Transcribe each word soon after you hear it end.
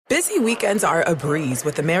Busy weekends are a breeze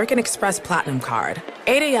with American Express Platinum Card.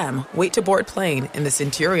 8 a.m., wait to board plane in the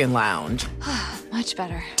Centurion Lounge. Much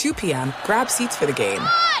better. 2 p.m., grab seats for the game.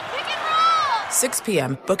 6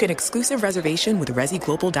 p.m., book an exclusive reservation with Resi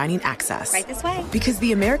Global Dining Access. Right this way. Because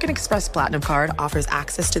the American Express Platinum Card offers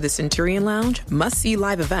access to the Centurion Lounge, must-see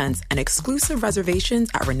live events, and exclusive reservations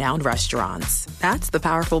at renowned restaurants. That's the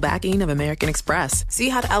powerful backing of American Express. See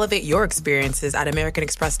how to elevate your experiences at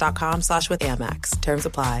americanexpress.com/withAmex. Terms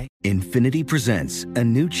apply. Infiniti presents a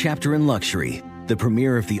new chapter in luxury. The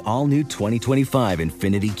premiere of the all-new 2025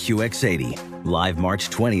 Infiniti QX80. Live March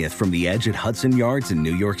 20th from the Edge at Hudson Yards in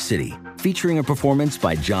New York City. Featuring a performance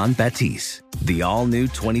by John Batiste. The all-new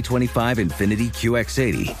 2025 Infiniti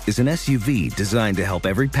QX80 is an SUV designed to help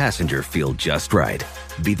every passenger feel just right.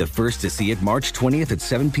 Be the first to see it March 20th at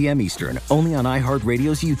 7 p.m. Eastern, only on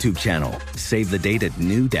iHeartRadio's YouTube channel. Save the date at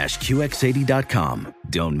new-QX80.com.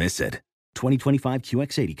 Don't miss it. 2025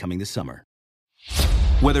 QX80 coming this summer.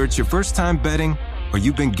 Whether it's your first time betting or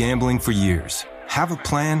you've been gambling for years, have a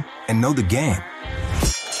plan and know the game.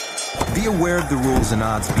 Be aware of the rules and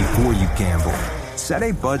odds before you gamble. Set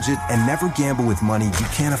a budget and never gamble with money you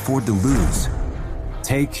can't afford to lose.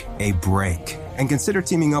 Take a break and consider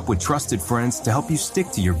teaming up with trusted friends to help you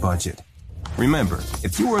stick to your budget. Remember,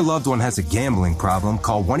 if you or a loved one has a gambling problem,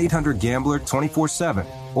 call 1-800-GAMBLER 24/7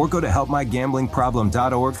 or go to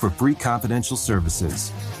helpmygamblingproblem.org for free confidential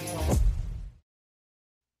services.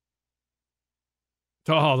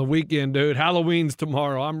 Oh, the weekend, dude. Halloween's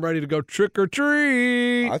tomorrow. I'm ready to go trick or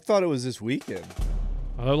treat. I thought it was this weekend.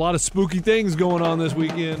 A lot of spooky things going on this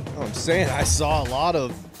weekend. I'm saying I saw a lot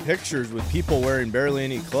of pictures with people wearing barely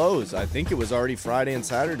any clothes. I think it was already Friday and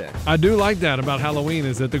Saturday. I do like that about Halloween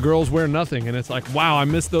is that the girls wear nothing. And it's like, wow, I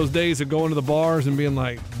miss those days of going to the bars and being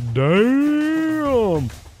like, damn.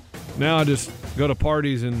 Now I just go to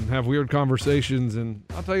parties and have weird conversations, and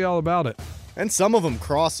I'll tell you all about it. And some of them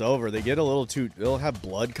cross over. They get a little they'll have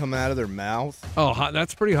blood come out of their mouth. Oh, hot.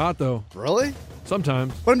 That's pretty hot, though. Really?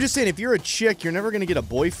 Sometimes. But I'm just saying, if you're a chick, you're never going to get a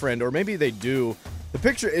boyfriend, or maybe they do. The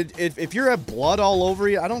picture, if you have blood all over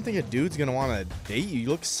you, I don't think a dude's going to want to date you. You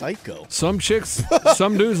look psycho. Some chicks,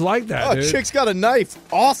 some dudes like that, dude. Chick's got a knife.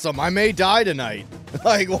 Awesome. I may die tonight.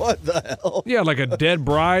 Like, what the hell? Yeah, like a dead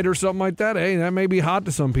bride or something like that. Hey, that may be hot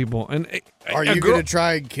to some people. And are you going to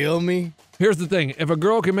try and kill me? Here's the thing. If a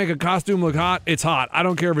girl can make a costume look hot, it's hot. I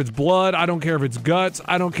don't care if it's blood. I don't care if it's guts.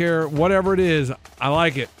 I don't care. Whatever it is, I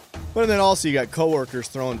like it. But then also you got coworkers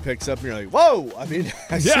throwing pics up and you're like, whoa. I mean,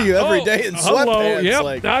 I see you every day in sweatpants. Hello. Yep.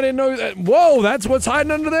 Like, I didn't know that. Whoa, that's what's hiding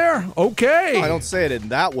under there? Okay. No, I don't say it in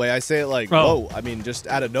that way. I say it like, whoa. I mean, just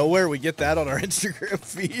out of nowhere, we get that on our Instagram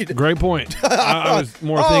feed. Great point. I was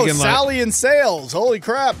more thinking like, Sally in sales. Holy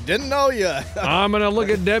crap. Didn't know you. I'm going to look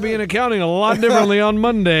at Debbie in accounting a lot differently on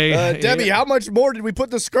Monday. Debbie, how much more did we put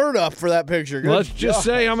the skirt up for that picture? Let's just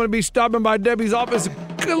say I'm going to be stopping by Debbie's office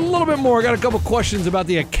a little bit more. I got a couple questions about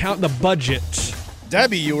the budget.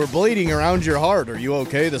 Debbie, you were bleeding around your heart. Are you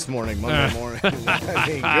okay this morning, Monday morning? I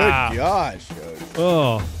mean, good gosh.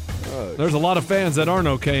 Oh, there's a lot of fans that aren't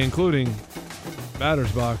okay, including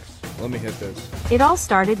Batter's Box. Let me hit this. It all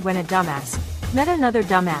started when a dumbass met another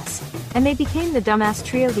dumbass, and they became the dumbass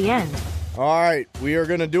trio. The end. All right, we are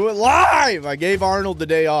going to do it live. I gave Arnold the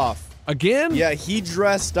day off. Again? Yeah, he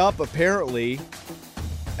dressed up apparently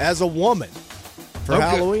as a woman for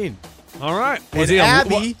Halloween. All right. And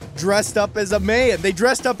Abby dressed up as a man. They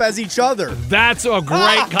dressed up as each other. That's a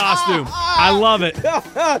great costume. I love it.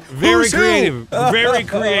 Very creative. Very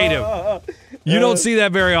creative. You don't see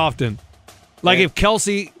that very often. Like if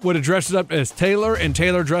Kelsey would have dressed up as Taylor and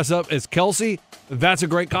Taylor dressed up as Kelsey, that's a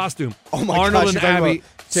great costume. Oh my Arnold gosh, and Abby.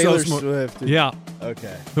 Taylor so Swift. Yeah.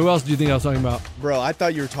 Okay. Who else do you think I was talking about? Bro, I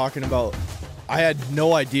thought you were talking about. I had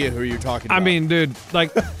no idea who you're talking about. I mean, dude,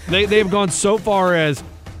 like they've gone so far as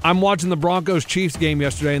I'm watching the Broncos-Chiefs game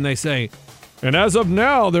yesterday, and they say, and as of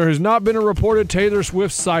now, there has not been a reported Taylor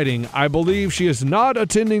Swift sighting. I believe she is not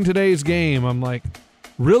attending today's game. I'm like,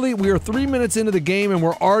 really? We are 3 minutes into the game, and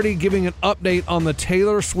we're already giving an update on the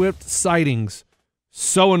Taylor Swift sightings.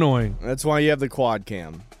 So annoying. That's why you have the quad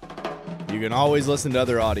cam. You can always listen to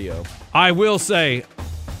other audio. I will say,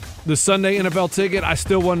 the Sunday NFL ticket, I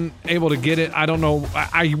still wasn't able to get it. I don't know.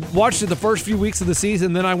 I watched it the first few weeks of the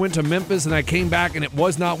season. Then I went to Memphis, and I came back, and it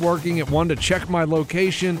was not working. It wanted to check my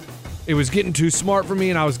location. It was getting too smart for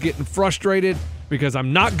me, and I was getting frustrated because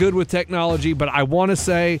I'm not good with technology. But I want to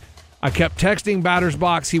say I kept texting Batter's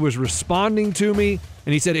Box. He was responding to me,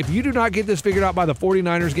 and he said, if you do not get this figured out by the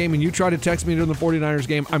 49ers game and you try to text me during the 49ers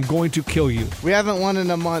game, I'm going to kill you. We haven't won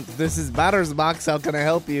in a month. This is Batter's Box. How can I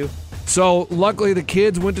help you? So luckily the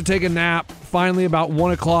kids went to take a nap finally about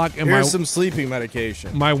 1 o'clock. And here's some sleeping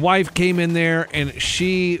medication. My wife came in there, and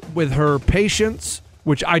she, with her patience,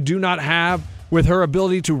 which I do not have, with her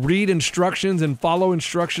ability to read instructions and follow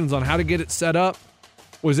instructions on how to get it set up,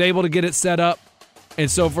 was able to get it set up.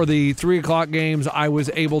 And so for the 3 o'clock games, I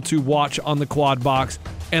was able to watch on the quad box,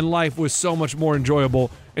 and life was so much more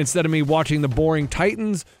enjoyable instead of me watching the boring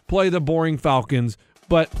Titans play the boring Falcons.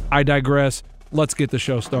 But I digress. Let's get the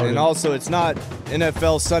show started. And also, it's not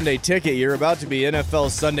NFL Sunday Ticket. You're about to be NFL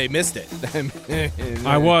Sunday Missed It.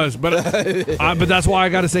 I was, but that's why I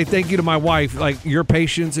got to say thank you to my wife. Like, your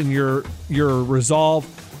patience and your resolve,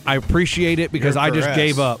 I appreciate it, because I just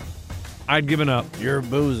gave up. I'd given up. Your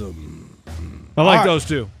bosom. I like those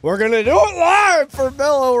two. We're going to do it live for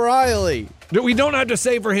Bill O'Reilly. We don't have to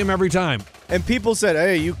say for him every time. And people said,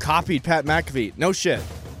 hey, you copied Pat McAfee. No shit.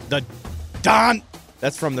 The Don.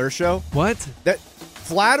 That's from their show. What? That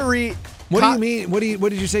flattery. What do you mean? What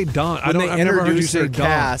did you say, Don? I've never heard you say Don.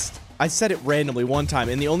 Cast. I said it randomly one time,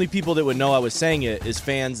 and the only people that would know I was saying it is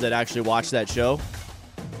fans that actually watch that show.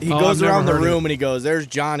 He goes around the room and he goes, there's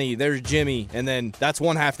Johnny, there's Jimmy, and then that's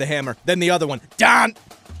one half the hammer. Then the other one, Don.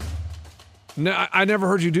 No, I never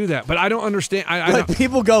heard you do that, but I don't understand.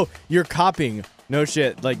 People go, you're copying. No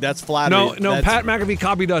shit. Like, that's flattery. No, Pat McAfee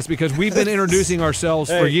copied us because we've been introducing ourselves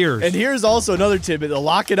for years. And here's also another tidbit. To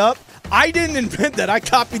lock it up, I didn't invent that. I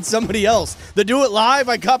copied somebody else. The Do It Live,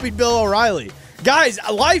 I copied Bill O'Reilly. Guys,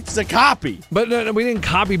 life's a copy. But no, we didn't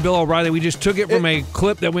copy Bill O'Reilly. We just took it from a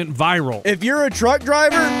clip that went viral. If you're a truck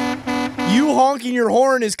driver, you honking your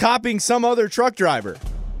horn is copying some other truck driver.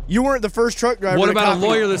 You weren't the first truck driver. What about a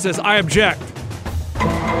lawyer that says, I object?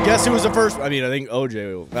 Guess who was the first? I mean, I think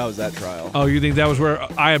OJ, that was that trial. Oh, you think that was where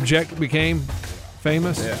I object became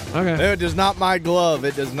famous? Yeah. Okay. It is not my glove.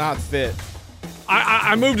 It does not fit.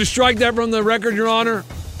 I moved to strike that from the record, Your Honor.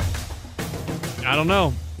 I don't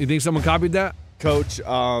know. You think someone copied that? Coach,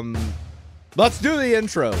 let's do the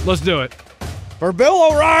intro. Let's do it. For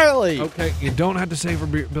Bill O'Reilly. Okay, you don't have to say for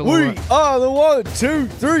Bill We O'Reilly. are the 1, 2,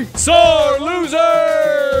 3. Sore losers!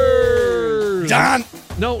 Don.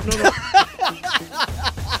 No.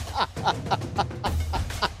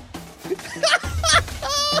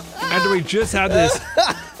 After we just had this,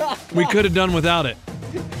 we could have done without it.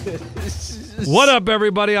 What up,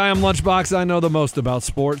 everybody? I am Lunchbox. I know the most about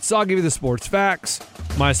sports, so I'll give you the sports facts,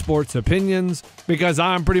 my sports opinions, because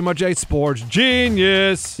I'm pretty much a sports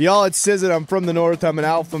genius. Y'all, it's Sizzit. I'm from the north. I'm an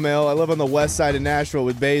alpha male. I live on the west side of Nashville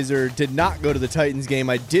with Baser. Did not go to the Titans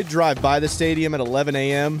game. I did drive by the stadium at 11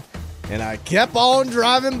 a.m., and I kept on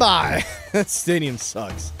driving by. That stadium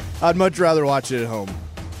sucks. I'd much rather watch it at home.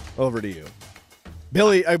 Over to you.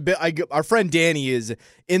 Billy, our friend Danny is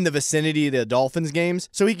in the vicinity of the Dolphins games,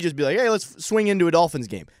 so he could just be like, hey, let's swing into a Dolphins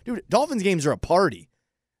game. Dude, Dolphins games are a party.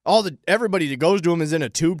 Everybody that goes to them is in a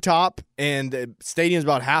tube top, and the stadium's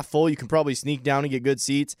about half full. You can probably sneak down and get good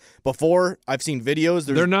seats. Before, I've seen videos.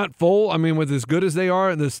 They're not full? I mean, with as good as they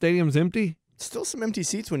are, the stadium's empty? Still some empty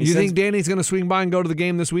seats when you think Danny's going to swing by and go to the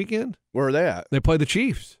game this weekend? Where are they at? They play the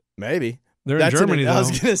Chiefs. Maybe. They're in Germany, though. I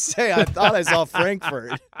was going to say, I thought I saw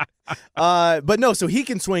Frankfurt. But no, so he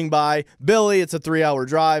can swing by. Billy, it's a 3-hour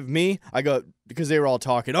drive. Me, I go, because they were all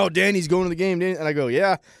talking, oh, Danny's going to the game. And I go,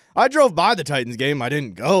 yeah. I drove by the Titans game. I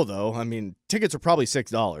didn't go, though. I mean, tickets are probably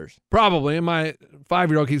 $6. Probably. And my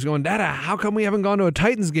 5-year-old keeps going, Dada, how come we haven't gone to a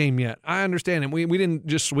Titans game yet? I understand it. We didn't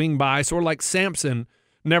just swing by. Sort of like Sampson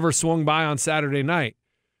never swung by on Saturday night.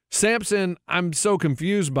 Sampson, I'm so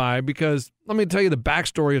confused by, because let me tell you the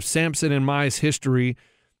backstory of Sampson and my history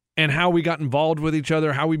and how we got involved with each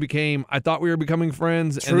other, how we became, I thought we were becoming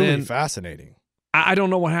friends. Truly and then fascinating. I don't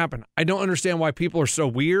know what happened. I don't understand why people are so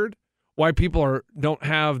weird, why people don't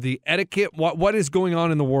have the etiquette. What is going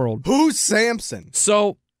on in the world? Who's Sampson?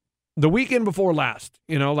 So the weekend before last,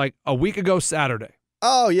 like a week ago Saturday.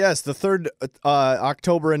 Oh, yes, the 3rd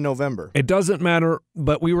October and November. It doesn't matter,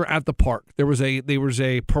 but we were at the park. There was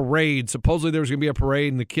a parade. Supposedly there was going to be a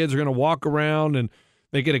parade, and the kids are going to walk around, and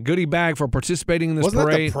they get a goodie bag for participating in this parade.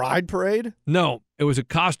 Wasn't that the Pride Parade? No, it was a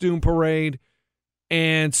costume parade.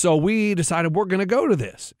 And so we decided we're going to go to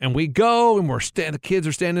this. And we go, and the kids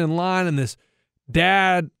are standing in line, and this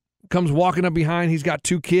dad comes walking up behind. He's got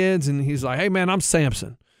 2 kids, and he's like, hey, man, I'm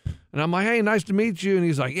Sampson. And I'm like, hey, nice to meet you. And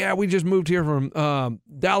he's like, yeah, we just moved here from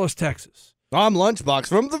Dallas, Texas. I'm Lunchbox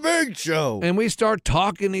from The Big Show. And we start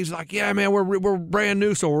talking. He's like, yeah, man, we're brand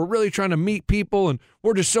new, so we're really trying to meet people, and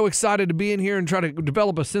we're just so excited to be in here and try to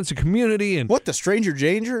develop a sense of community. And what, the stranger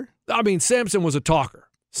danger? I mean, Sampson was a talker.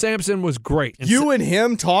 Sampson was great. You and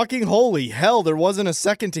him talking? Holy hell, there wasn't a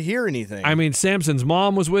second to hear anything. I mean, Sampson's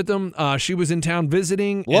mom was with him. She was in town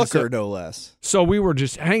visiting. Looker, no less. So we were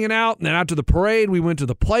just hanging out, and then after the parade, we went to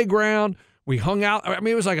the playground. We hung out. I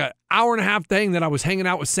mean, it was like an hour and a half thing that I was hanging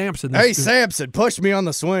out with Sampson. Hey, Sampson, push me on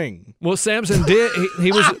the swing. Well, Sampson did.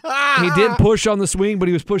 He did push on the swing, but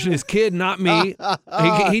he was pushing his kid, not me.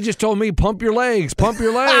 He just told me, pump your legs, pump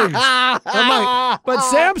your legs. I'm like, but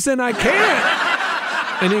Sampson, I can't.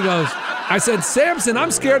 And he goes, I said, Sampson,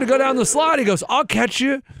 I'm scared to go down the slide. He goes, I'll catch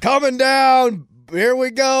you. Coming down. Here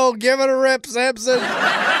we go. Give it a rip, Sampson.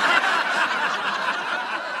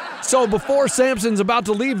 So before Sampson's about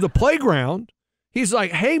to leave the playground, he's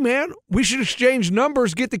like, hey, man, we should exchange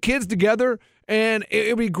numbers, get the kids together, and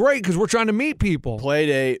it'd be great because we're trying to meet people. Play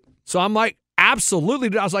date. So I'm like,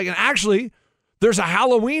 absolutely. I was like, and actually, there's a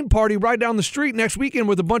Halloween party right down the street next weekend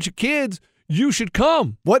with a bunch of kids. You should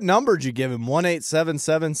come. What number did you give him?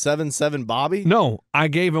 1-877-77 Bobby? No, I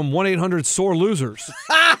gave him 1-800-SORE-LOSERS.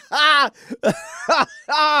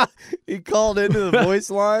 He called into the voice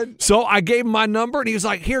line. So I gave him my number, and he was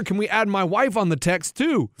like, here, can we add my wife on the text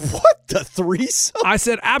too? What, the threesome? I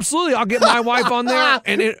said, absolutely, I'll get my wife on there,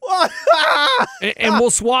 and we'll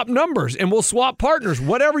swap numbers, and we'll swap partners,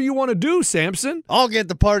 whatever you want to do, Sampson. I'll get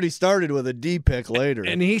the party started with a D-pick later.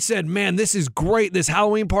 And he said, man, this is great. This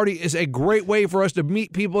Halloween party is a great way for us to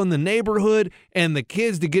meet people in the neighborhood and the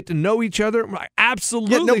kids to get to know each other. I'm like,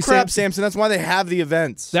 absolutely. Yeah, no crap, Sampson. That's why they have the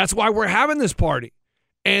events. That's why we're having this party.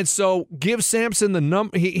 And so give Sampson the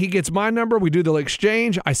number. He gets my number. We do the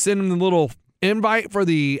exchange. I send him the little invite for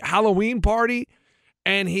the Halloween party.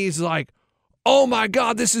 And he's like, oh, my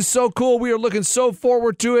God, this is so cool. We are looking so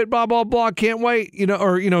forward to it, blah, blah, blah. Can't wait,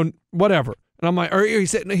 whatever. And I'm like, or he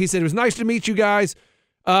said, it was nice to meet you guys.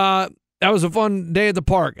 That was a fun day at the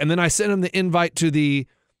park. And then I sent him the invite to the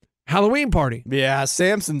Halloween party. Yeah,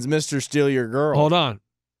 Sampson's Mr. Steal Your Girl. Hold on.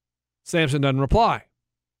 Sampson doesn't reply.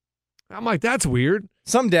 I'm like, that's weird.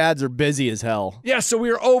 Some dads are busy as hell. Yeah, so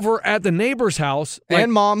we were over at the neighbor's house.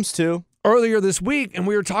 And moms, too. Earlier this week, and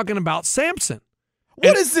we were talking about Sampson.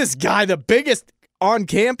 What is this guy, the biggest on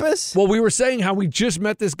campus? Well, we were saying how we just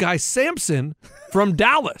met this guy, Sampson, from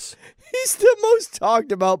Dallas. He's the most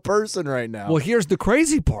talked about person right now. Well, here's the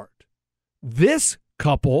crazy part. This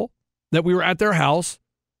couple that we were at their house,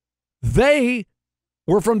 they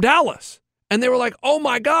were from Dallas. And they were like, oh,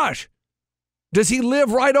 my gosh, does he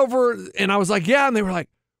live right over? And I was like, yeah. And they were like,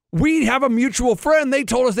 we have a mutual friend. They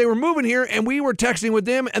told us they were moving here, and we were texting with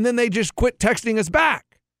them, and then they just quit texting us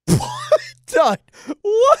back. What? So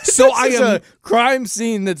this is a crime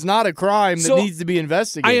scene that's not a crime that needs to be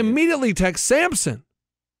investigated. I immediately text Sampson.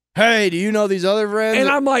 Hey, do you know these other friends? And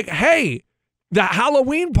I'm like, hey, the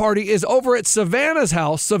Halloween party is over at Savannah's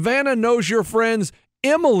house. Savannah knows your friends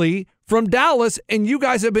Emily from Dallas, and you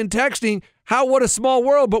guys have been texting. What a small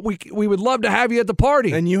world, but we would love to have you at the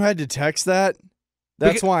party. And you had to text that?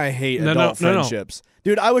 That's why I hate adult friendships.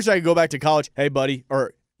 Dude, I wish I could go back to college. Hey, buddy,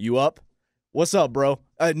 or you up? What's up, bro?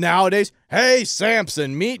 Nowadays, hey,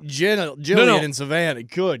 Sampson, meet Jillian and Savannah.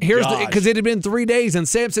 Good because it had been 3 days, and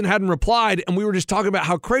Sampson hadn't replied, and we were just talking about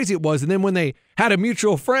how crazy it was. And then when they had a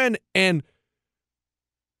mutual friend, and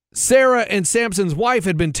Sarah and Sampson's wife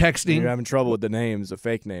had been texting. You're having trouble with the names, the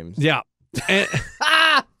fake names. Yeah. And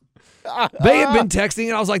they had been texting,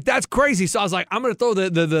 and I was like, that's crazy. So I was like, I'm going to throw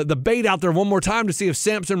the bait out there one more time to see if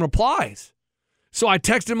Sampson replies. So I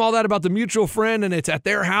texted him all that about the mutual friend, and it's at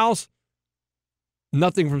their house.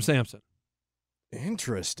 Nothing from Sampson.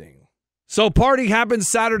 Interesting. So party happens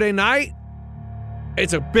Saturday night.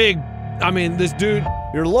 It's a big, this dude.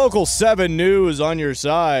 Your local 7 News on your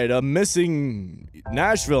side. A missing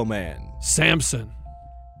Nashville man. Sampson.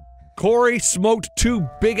 Corey smoked 2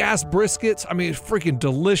 big-ass briskets. It's freaking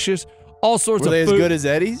delicious. All sorts of food. Were they as good as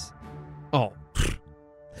Eddie's? Oh,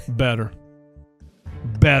 better.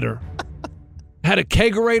 Had a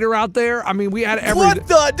kegerator out there. We had everything. What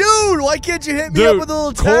the? Dude, why can't you hit me up with a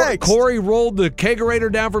little text? Corey rolled the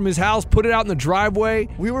kegerator down from his house, put it out in the driveway.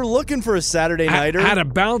 We were looking for a Saturday nighter. Had a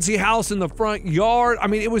bouncy house in the front yard.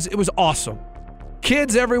 It was awesome.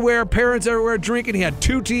 Kids everywhere, parents everywhere drinking. He had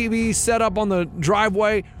 2 TVs set up on the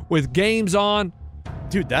driveway with games on.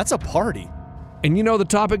 Dude, that's a party. And you know the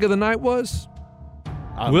topic of the night was?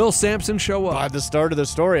 Will Sampson show up? By the start of the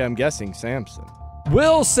story, I'm guessing Sampson.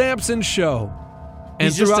 Will Sampson show? And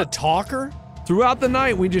he's just a talker? Throughout the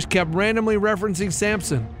night, we just kept randomly referencing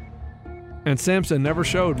Sampson. And Sampson never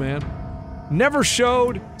showed, man. Never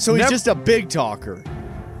showed. So he's just a big talker.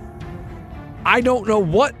 I don't know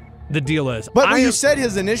what the deal is. But when you said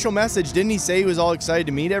his initial message, didn't he say he was all excited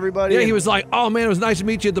to meet everybody? Yeah, he was like, oh, man, it was nice to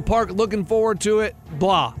meet you at the park. Looking forward to it.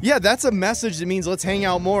 Blah. Yeah, that's a message that means let's hang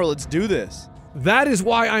out more. Let's do this. That is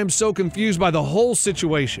why I am so confused by the whole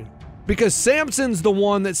situation. Because Sampson's the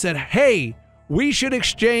one that said, hey, we should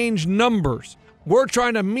exchange numbers. We're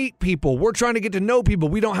trying to meet people. We're trying to get to know people.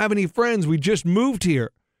 We don't have any friends. We just moved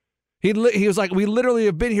here. He was like, we literally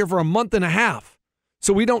have been here for a month and a half,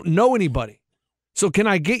 so we don't know anybody. So can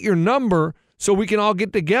I get your number so we can all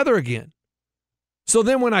get together again? So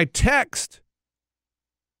then when I text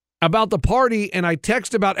about the party and I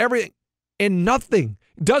text about everything and nothing,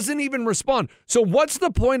 doesn't even respond. So what's the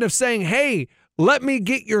point of saying, hey, let me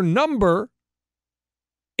get your number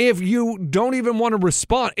if you don't even want to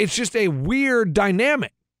respond? It's just a weird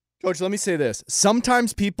dynamic. Coach, let me say this.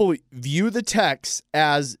 Sometimes people view the text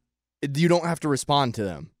as you don't have to respond to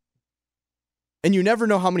them. And you never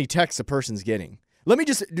know how many texts a person's getting. Let me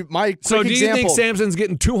just, my quick example. So do you think Sampson's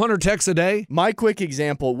getting 200 texts a day? My quick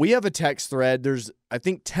example, we have a text thread. There's, I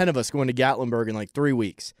think, 10 of us going to Gatlinburg in like 3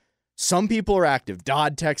 weeks. Some people are active.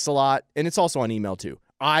 Dodd texts a lot, and it's also on email too.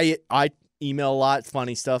 I email a lot,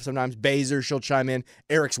 funny stuff sometimes. Baser, she'll chime in.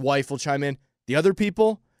 Eric's wife will chime in. The other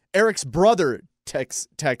people, Eric's brother texts.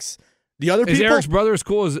 The other people. Is Eric's brother as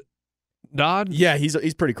cool as Dodd? Yeah,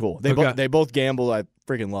 he's pretty cool. They both gamble. I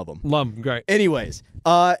freaking love them. Love him, great. Anyways,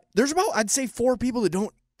 there's about, I'd say, 4 people that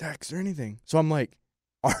don't text or anything. So I'm like,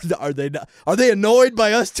 are they annoyed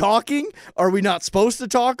by us talking? Are we not supposed to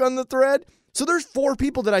talk on the thread? So there's 4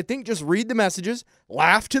 people that I think just read the messages,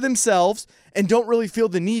 laugh to themselves, and don't really feel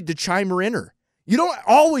the need to chime inner. You don't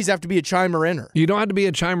always have to be a chimer inner. You don't have to be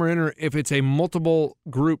a chimer inner if it's a multiple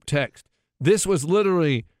group text. This was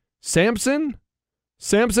literally Sampson's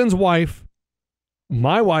wife,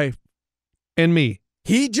 my wife, and me.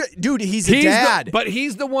 Dude, he's a dad. But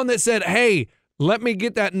he's the one that said, hey, let me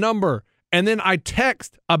get that number. And then I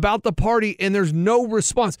text about the party, and there's no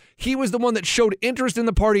response. He was the one that showed interest in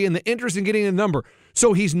the party and the interest in getting a number.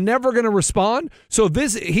 So he's never going to respond. So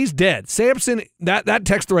he's dead. Sampson, that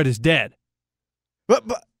text thread is dead. But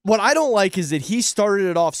what I don't like is that he started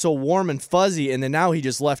it off so warm and fuzzy, and then now he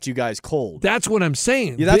just left you guys cold. That's what I'm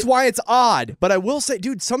saying. Yeah, that's why it's odd. But I will say,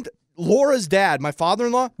 dude, Laura's dad, my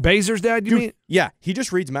father-in-law. Baser's dad, you mean? Yeah, he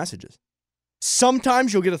just reads messages.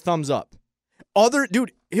 Sometimes you'll get a thumbs up.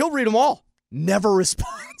 Dude, he'll read them all. Never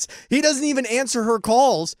responds. He doesn't even answer her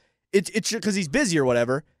calls. It's because he's busy or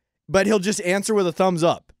whatever, but he'll just answer with a thumbs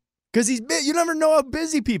up. Because you never know how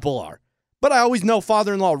busy people are. But I always know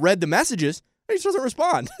father-in-law read the messages, and he just doesn't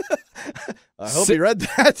respond. I hope he read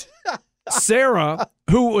that. Sarah,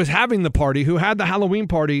 who was having the party, who had the Halloween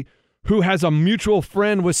party, who has a mutual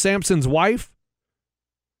friend with Sampson's wife,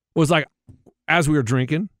 was like, as we were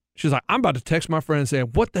drinking, she's like, I'm about to text my friend and say,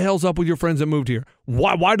 what the hell's up with your friends that moved here?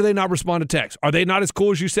 Why do they not respond to text? Are they not as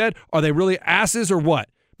cool as you said? Are they really asses or what?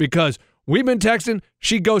 Because we've been texting,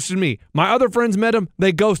 she ghosted me. My other friends met him,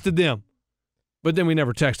 they ghosted them. But then we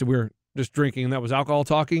never texted. We were just drinking, and that was alcohol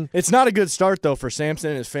talking. It's not a good start, though, for Sampson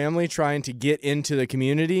and his family trying to get into the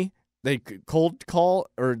community. They cold call,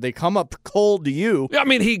 or they come up cold to you. I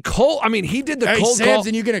mean, he did the hey, cold call.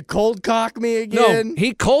 Samson, you going to cold cock me again? No,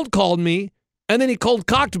 he cold called me, and then he cold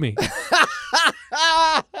cocked me.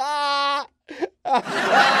 I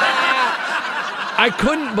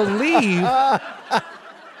couldn't believe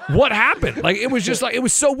what happened. Like, it was just like, it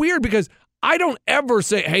was so weird because I don't ever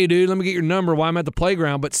say, hey, dude, let me get your number while I'm at the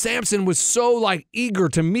playground. But Sampson was so, like, eager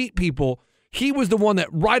to meet people. He was the one that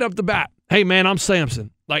right up the bat, hey, man, I'm Sampson.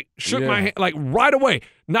 Like, shook my hand, like, right away.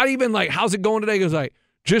 Not even like, how's it going today? He goes like,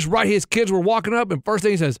 just right. His kids were walking up, and first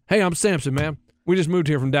thing he says, hey, I'm Sampson, man. We just moved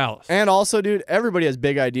here from Dallas. And also, dude, everybody has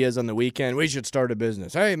big ideas on the weekend. We should start a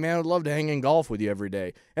business. Hey, man, I'd love to hang in golf with you every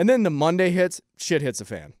day. And then the Monday hits, shit hits a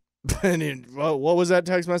fan. And what was that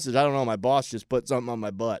text message? I don't know. My boss just put something on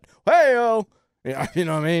my butt. Hey-o. You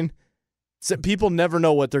know what I mean? So people never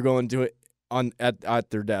know what they're going to do at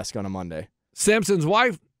their desk on a Monday. Sampson's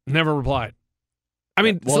wife never replied. I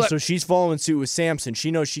mean, so she's following suit with Sampson.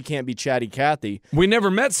 She knows she can't be Chatty Cathy. We never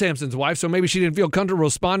met Sampson's wife, so maybe she didn't feel comfortable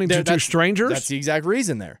responding to two strangers. That's the exact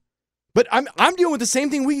reason there. But I'm dealing with the same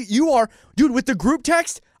thing you are. Dude, with the group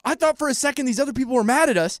text, I thought for a second these other people were mad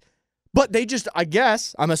at us, but they just,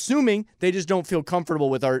 I'm assuming, they just don't feel comfortable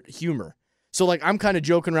with our humor. So, like, I'm kind of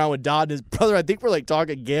joking around with Dodd and his brother. I think we're, like,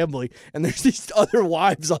 talking gambling, and there's these other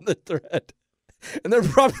wives on the thread. And they're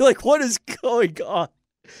probably like, what is going on?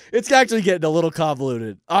 It's actually getting a little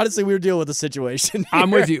convoluted. Honestly, we were dealing with a situation here.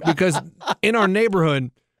 I'm with you because in our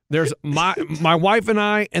neighborhood, there's my wife and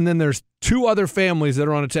I, and then there's 2 other families that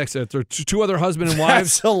are on a text thread. There are 2 other husband and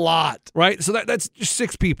wives. That's a lot. Right? So that's just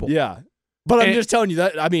 6 people. Yeah. But I'm just telling you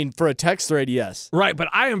that, I mean, for a text thread, yes. Right, but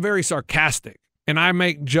I am very sarcastic, and I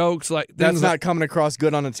make jokes like that's not coming across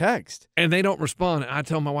good on a text. And they don't respond. And I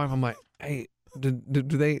tell my wife, I'm like, hey, do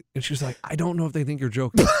they? And she's like, I don't know if they think you're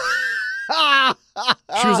joking.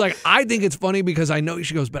 She was like, I think it's funny because I know.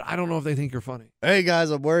 She goes, but I don't know if they think you're funny. Hey guys,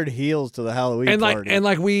 I'm wearing heels to the Halloween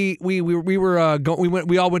party.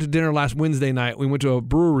 We all went to dinner last Wednesday night. We went to a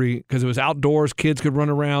brewery because it was outdoors. Kids could run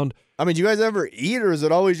around. I mean, do you guys ever eat, or is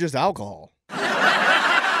it always just alcohol?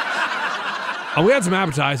 Oh, we had some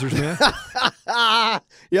appetizers, man.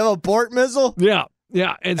 You have a pork missile? Yeah.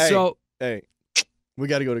 And hey, we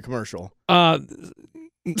got to go to commercial. And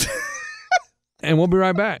we'll be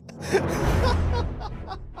right back.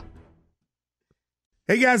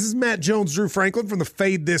 Hey guys, this is Matt Jones, Drew Franklin from the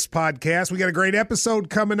Fade This podcast. We got a great episode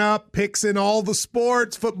coming up, picks in all the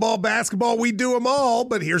sports, football, basketball, we do them all,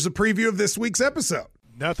 but here's a preview of this week's episode.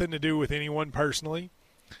 Nothing to do with anyone personally,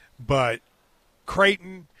 but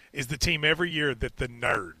Creighton is the team every year that the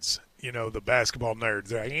nerds, the basketball nerds,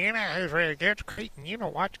 they're like, who's really good? Creighton,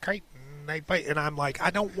 watch Creighton. They play. And I'm like,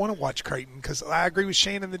 I don't want to watch Creighton because I agree with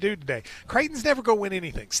Shane and the dude today. Creighton's never going to win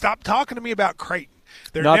anything. Stop talking to me about Creighton.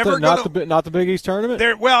 They're not never not the Big East tournament.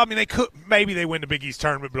 They could maybe they win the Big East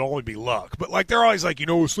tournament, but it'll only be luck. But they're always like,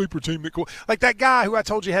 a sleeper team that like that guy who I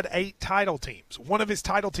told you had 8 title teams. One of his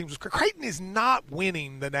title teams was Creighton is not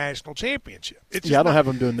winning the national championship. I don't have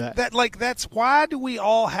them doing that. That's why do we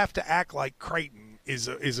all have to act like Creighton is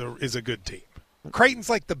a good team? Creighton's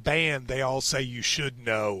like the band they all say you should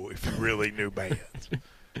know if you really knew bands.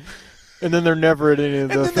 And then they're never at any of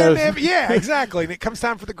the yeah, exactly. And it comes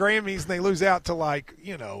time for the Grammys, and they lose out to,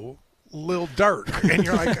 Lil Durk. And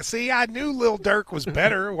you're like, see, I knew Lil Durk was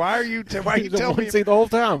better. Why are you telling me? See the whole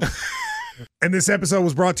time. And this episode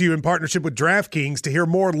was brought to you in partnership with DraftKings. To hear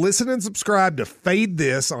more, listen and subscribe to Fade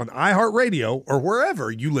This on iHeartRadio or wherever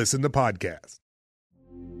you listen to podcasts.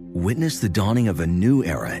 Witness the dawning of a new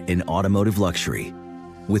era in automotive luxury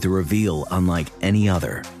with a reveal unlike any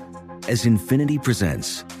other as Infiniti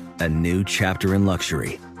presents a new chapter in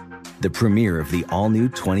luxury, the premiere of the all-new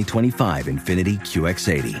 2025 Infiniti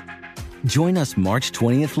QX80. Join us March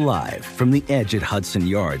 20th live from the Edge at Hudson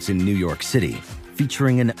Yards in New York City,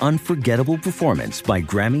 featuring an unforgettable performance by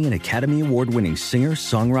Grammy and Academy Award-winning singer,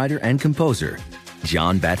 songwriter, and composer,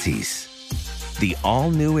 Jon Batiste. The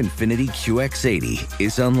all-new Infiniti QX80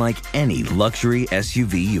 is unlike any luxury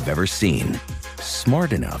SUV you've ever seen.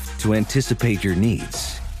 Smart enough to anticipate your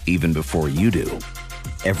needs, even before you do.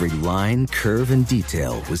 Every line, curve, and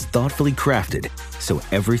detail was thoughtfully crafted so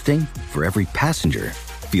everything for every passenger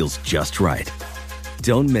feels just right.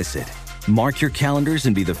 Don't miss it. Mark your calendars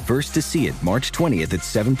and be the first to see it March 20th at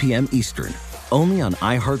 7 p.m. Eastern, only on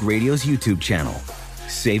iHeartRadio's YouTube channel.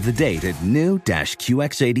 Save the date at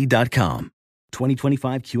new-QX80.com.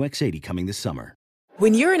 2025 QX80 coming this summer.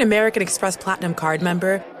 When you're an American Express Platinum Card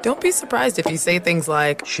member, don't be surprised if you say things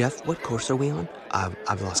like, Chef, what course are we on?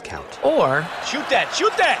 I've lost count. Or, Shoot that!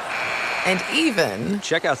 and even,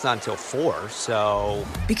 Checkout's not until 4, so...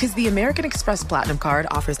 Because the American Express Platinum Card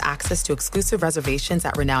offers access to exclusive reservations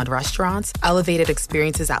at renowned restaurants, elevated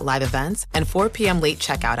experiences at live events, and 4 p.m. late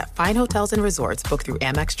checkout at fine hotels and resorts booked through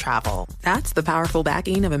Amex Travel. That's the powerful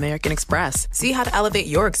backing of American Express. See how to elevate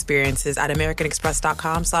your experiences at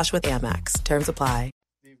americanexpress.com/withAmex. Terms apply.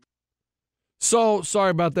 So,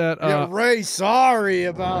 sorry about that. Ray, sorry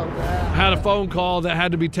about that. Had a phone call that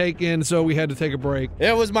had to be taken, so we had to take a break.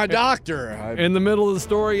 It was my doctor. In the middle of the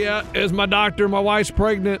story, it's my doctor. My wife's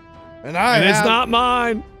pregnant. And it's not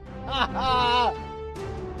mine.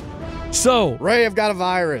 So, Ray, I've got a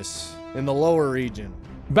virus in the lower region.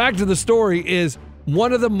 Back to the story is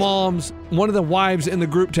one of the wives in the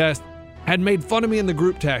group text had made fun of me in the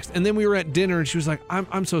group text. And then we were at dinner, and she was like,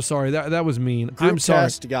 I'm so sorry. That was mean. I'm sorry.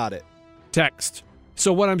 Text, got it. Text.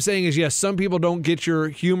 So what I'm saying is, yes, some people don't get your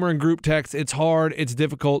humor in group text. It's hard. It's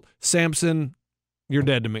difficult. Sampson, you're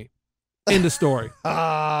dead to me. End of story.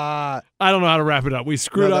 I don't know how to wrap it up. We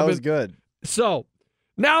screwed up. That was good. So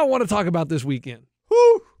now I want to talk about this weekend.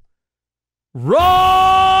 Woo!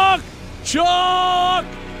 Rock Chalk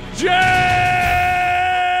Jayhawk!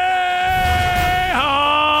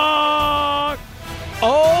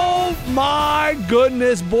 Oh my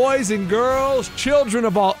goodness, boys and girls, children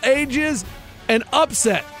of all ages, an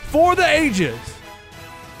upset for the ages.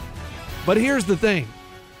 But here's the thing.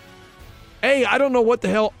 Hey, I don't know what the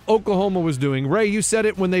hell Oklahoma was doing. Ray, you said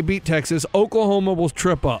it when they beat Texas. Oklahoma will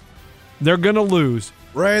trip up. They're going to lose.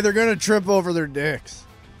 Ray, they're going to trip over their dicks.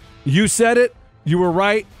 You said it. You were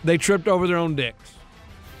right. They tripped over their own dicks.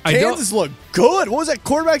 Kansas looked good. What was that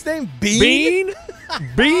quarterback's name? Bean?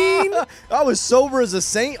 Bean? I was sober as a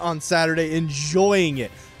saint on Saturday, enjoying it.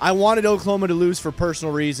 I wanted Oklahoma to lose for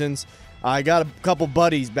personal reasons. I got a couple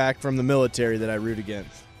buddies back from the military that I root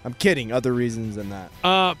against. I'm kidding. Other reasons than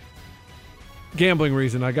that. Gambling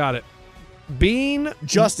reason. I got it.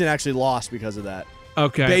 Justin actually lost because of that.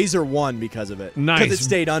 Okay. Baser won because of it. Nice. Because it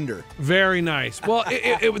stayed under. Very nice. Well,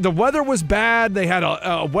 the weather was bad. They had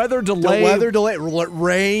a weather delay. The weather delay.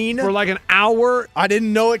 Rain. For like an hour. I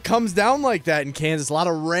didn't know it comes down like that in Kansas. A lot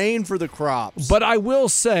of rain for the crops. But I will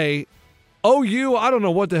say, OU, I don't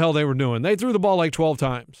know what the hell they were doing. They threw the ball like 12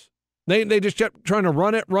 times. They just kept trying to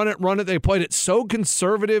run it. They played it so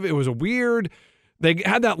conservative. It was weird. They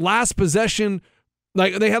had that last possession.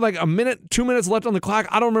 Like they had like a minute, 2 minutes left on the clock.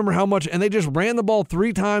 I don't remember how much, and they just ran the ball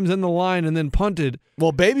 3 times in the line and then punted.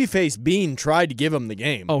 Well, Babyface Bean tried to give him the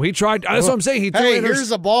game. Oh, he tried. That's what I'm saying. He threw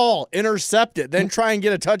here's a ball, intercept it, then try and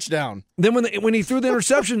get a touchdown. Then when he threw the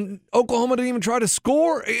interception, Oklahoma didn't even try to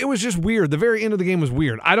score. It was just weird. The very end of the game was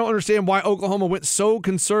weird. I don't understand why Oklahoma went so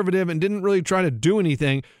conservative and didn't really try to do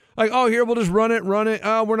anything. Like, oh, here, we'll just run it.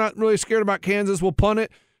 We're not really scared about Kansas. We'll punt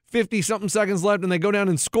it. 50-something seconds left, and they go down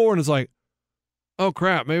and score, and it's like, oh,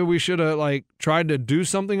 crap, maybe we should have, tried to do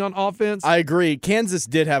something on offense. I agree. Kansas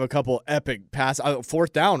did have a couple epic pass.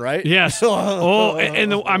 4th down, right? Yes. Bean,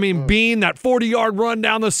 that 40-yard run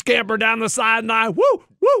down the scamper, down the sideline. Woo,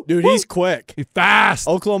 woo, dude, woo. He's quick. He's fast.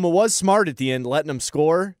 Oklahoma was smart at the end, letting them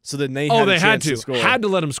score, so then they had a chance to score. Had to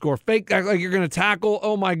let them score. Fake, act like you're going to tackle.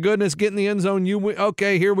 Oh, my goodness, get in the end zone.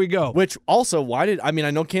 Okay, here we go. Which also, I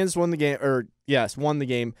know Kansas won the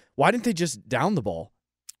game, Why didn't they just down the ball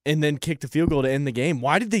and then kick the field goal to end the game?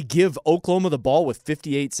 Why did they give Oklahoma the ball with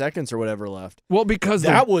 58 seconds or whatever left? Well, because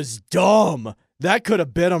that was dumb. That could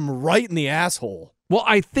have bit them right in the asshole. Well,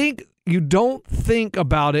 I think you don't think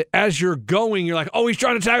about it as you're going. You're like, oh, he's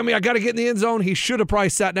trying to tackle me. I got to get in the end zone. He should have probably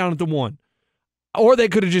sat down at the 1. Or they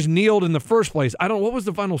could have just kneeled in the first place. What was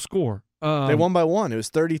the final score? They won by 1. It was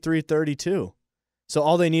 33-32. So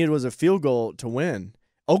all they needed was a field goal to win.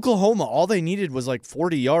 Oklahoma, all they needed was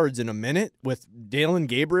 40 yards in a minute with Dalen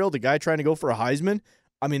Gabriel, the guy trying to go for a Heisman.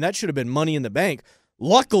 I mean, that should have been money in the bank.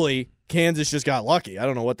 Luckily, Kansas just got lucky. I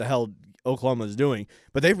don't know what the hell Oklahoma is doing,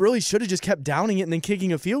 but they really should have just kept downing it and then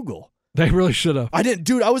kicking a field goal. They really should have. I didn't,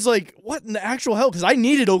 dude. I was like, what in the actual hell? Because I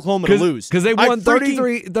needed Oklahoma to lose. Because they won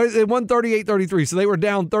 33. They won 38-33, so they were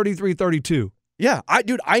down 33-32. Yeah,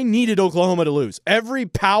 I needed Oklahoma to lose. Every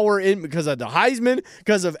power in, because of the Heisman,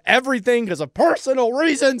 because of everything, because of personal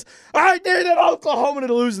reasons, I needed Oklahoma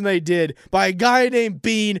to lose, and they did, by a guy named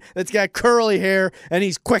Bean that's got curly hair, and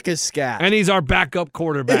he's quick as scat. And he's our backup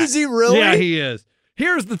quarterback. Is he really? Yeah, he is.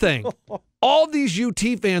 Here's the thing. All these UT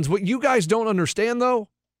fans, what you guys don't understand, though,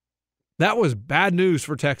 that was bad news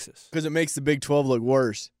for Texas. Because it makes the Big 12 look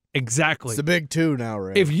worse. Exactly. It's the Big 2 now,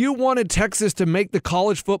 right? If you wanted Texas to make the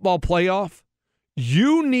college football playoff,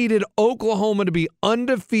 you needed Oklahoma to be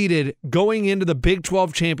undefeated going into the Big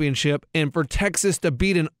 12 championship and for Texas to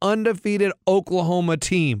beat an undefeated Oklahoma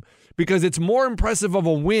team, because it's more impressive of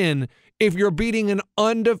a win if you're beating an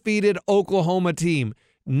undefeated Oklahoma team.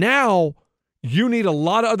 Now, you need a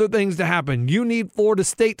lot of other things to happen. You need Florida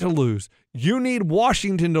State to lose. You need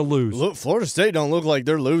Washington to lose. Look, Florida State don't look like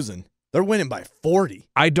they're losing. They're winning by 40.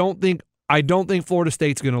 I don't think Florida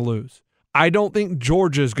State's going to lose. I don't think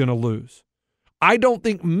Georgia's going to lose. I don't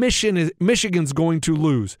think Michigan's going to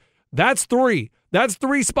lose. That's 3. That's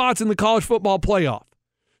 3 spots in the college football playoff.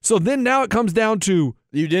 So then now it comes down to...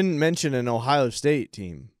 You didn't mention an Ohio State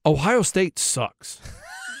team. Ohio State sucks.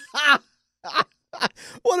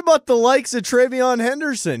 What about the likes of Travion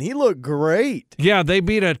Henderson? He looked great. Yeah, they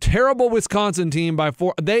beat a terrible Wisconsin team by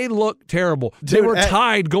 4. They looked terrible. Dude, they were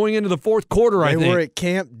tied going into the fourth quarter, I think. They were at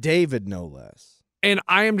Camp David, no less. And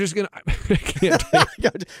I am just going to...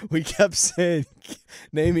 We kept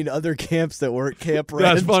naming other camps that weren't Camp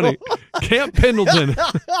Randall. That's funny. Camp Pendleton.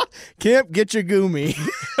 Camp Get Your Goomy.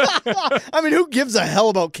 I mean, who gives a hell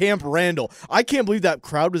about Camp Randall? I can't believe that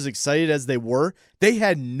crowd was excited as they were. They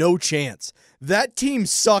had no chance. That team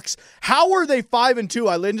sucks. How are they 5-2?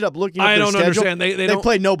 I ended up looking at their schedule. Understand. They don't...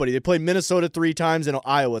 played nobody. They played Minnesota 3 times and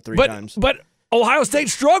Iowa 3 times. But Ohio State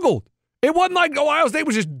struggled. It wasn't like Ohio State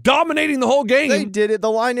was just dominating the whole game. They did it.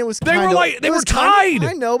 The line, it was kind of... They were tied.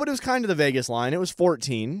 I know, but it was kind of the Vegas line. It was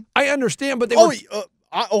 14. I understand, but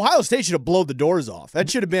Ohio State should have blown the doors off. That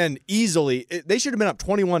should have been easily... They should have been up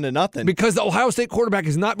 21-0. Because the Ohio State quarterback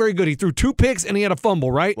is not very good. He threw 2 picks and he had a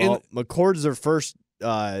fumble, right? Well, McCord's their first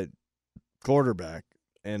quarterback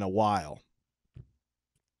in a while.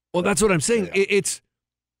 Well, that's what I'm saying. Yeah. It's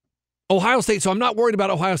Ohio State, so I'm not worried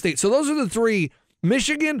about Ohio State. So those are the 3...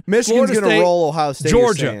 Michigan's going to roll Ohio State.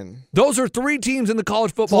 Georgia. Those are 3 teams in the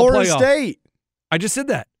college football playoff. Florida State. I just said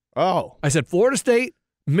that. Oh. I said Florida State,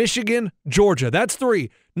 Michigan, Georgia. That's 3.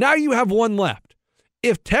 Now you have 1 left.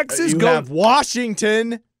 If Texas you goes, have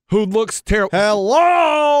Washington, who looks terrible.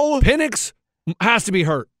 Hello, Penix has to be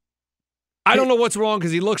hurt. I don't know what's wrong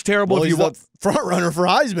because he looks terrible. Well, if he's you the front runner for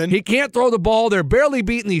Heisman. He can't throw the ball. They're barely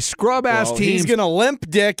beating these scrub-ass teams. He's going to limp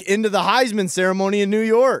dick into the Heisman ceremony in New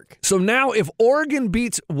York. So now if Oregon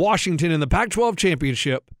beats Washington in the Pac-12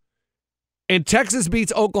 championship and Texas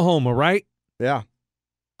beats Oklahoma, right? Yeah.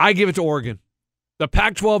 I give it to Oregon. The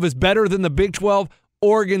Pac-12 is better than the Big 12.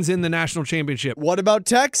 Oregon's in the national championship. What about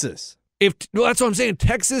Texas? That's what I'm saying.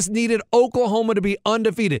 Texas needed Oklahoma to be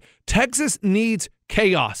undefeated. Texas needs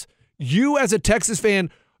chaos. You as a Texas fan,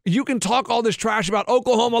 you can talk all this trash about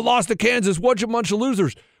Oklahoma lost to Kansas, what a bunch of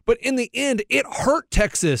losers. But in the end, it hurt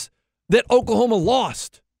Texas that Oklahoma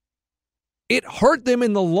lost. It hurt them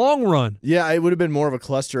in the long run. Yeah, it would have been more of a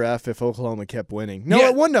cluster F if Oklahoma kept winning. No,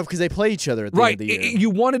 it wouldn't have because they play each other at the end of the year. You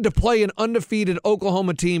wanted to play an undefeated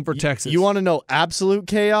Oklahoma team for Texas. You want to know absolute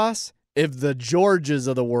chaos? If the Georgias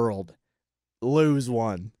of the world lose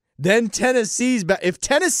one. Then Tennessee's back. If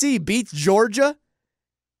Tennessee beats Georgia,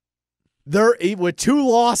 they're with 2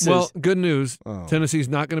 losses. Well, good news. Tennessee's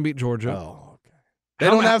not going to beat Georgia. Oh, okay. They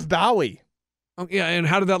don't have Bowie. Oh, yeah, and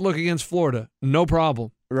how did that look against Florida? No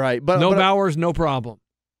problem. Right. But Bowers, no problem.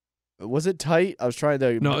 Was it tight? I was trying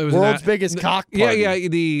to. No, it was world's biggest cock party. Yeah.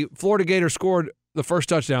 The Florida Gators scored the first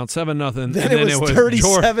touchdown, 7-0. Then it was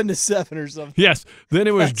 37-7 or something. Yes. Then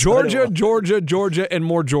it was Georgia, and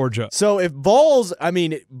more Georgia. So if Vols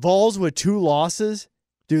with 2 losses,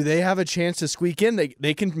 do they have a chance to squeak in?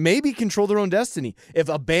 They can maybe control their own destiny. If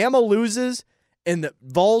Alabama loses and the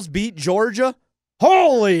Vols beat Georgia,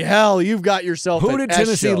 holy hell, you've got yourself Who did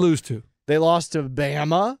Tennessee lose to? They lost to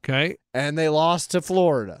Bama. Okay. And they lost to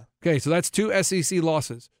Florida. Okay, so that's 2 SEC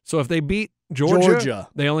losses. So if they beat Georgia.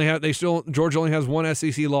 Georgia only has 1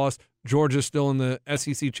 SEC loss. Georgia's still in the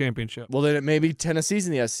SEC championship. Well, then maybe Tennessee's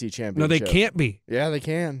in the SEC championship. No, they can't be. Yeah, they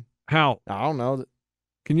can. How? I don't know.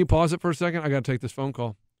 Can you pause it for a second? I got to take this phone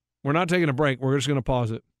call. We're not taking a break. We're just going to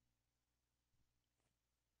pause it.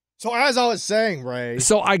 So as I was saying, Ray.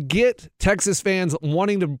 So I get Texas fans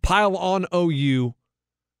wanting to pile on OU,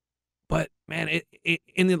 but man, it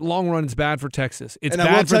in the long run, it's bad for Texas. It's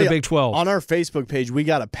bad for the Big 12. On our Facebook page, we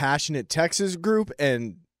got a passionate Texas group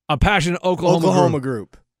and a passionate Oklahoma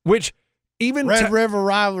group. Which even Red River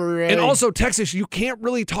rivalry. And also Texas, you can't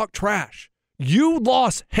really talk trash. You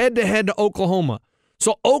lost head-to-head to Oklahoma.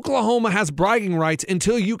 So Oklahoma has bragging rights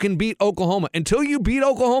until you can beat Oklahoma. Until you beat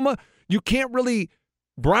Oklahoma, you can't really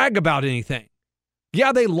brag about anything.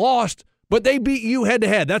 Yeah, they lost, but they beat you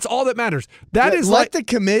head-to-head. That's all that matters. Let the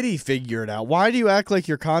committee figure it out. Why do you act like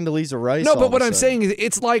you're Condoleezza Rice? No, but what I'm saying is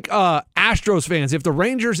it's like Astros fans. If the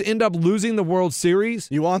Rangers end up losing the World Series,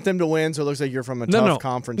 you want them to win, so it looks like you're from a tough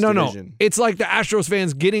conference division. No, it's like the Astros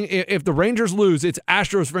fans getting. If the Rangers lose, it's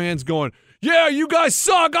Astros fans going, "Yeah, you guys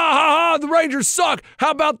suck. Ah ha ha! The Rangers suck.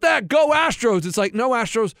 How about that? Go Astros!" It's like, no,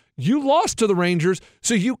 Astros, you lost to the Rangers,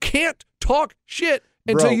 so you can't talk shit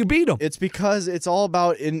until you beat them. It's because it's all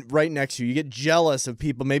about right next to you. You get jealous of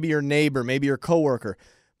people, maybe your neighbor, maybe your coworker.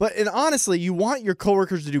 But honestly, you want your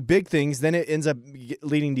coworkers to do big things, then it ends up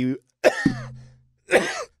leading to you.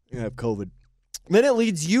 You have COVID. Then it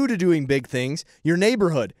leads you to doing big things. Your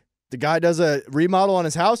neighborhood. The guy does a remodel on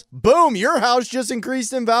his house. Boom, your house just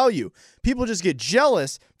increased in value. People just get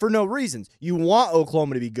jealous for no reasons. You want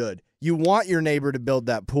Oklahoma to be good. You want your neighbor to build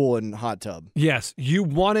that pool and hot tub. Yes, you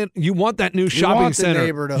want it. You want that new shopping center.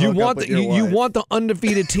 You want the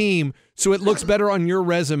undefeated team, so it looks better on your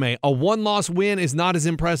resume. A 1-loss win is not as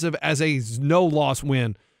impressive as a no-loss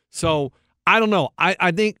win. So I don't know. I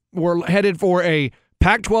think we're headed for a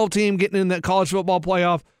Pac-12 team getting in the college football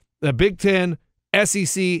playoff. The Big 10,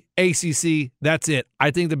 SEC, ACC. That's it. I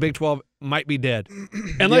think the Big 12 might be dead,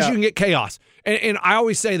 unless you can get chaos. And I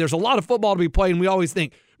always say there's a lot of football to be played, and we always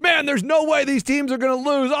think, man, there's no way these teams are going to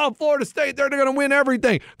lose. Oh, Florida State, they're going to win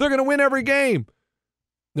everything. They're going to win every game.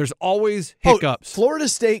 There's always hiccups. Florida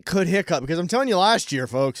State could hiccup because I'm telling you last year,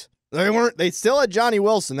 folks, they still had Johnny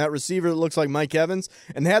Wilson, that receiver that looks like Mike Evans,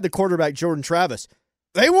 and they had the quarterback Jordan Travis.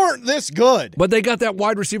 They weren't this good. But they got that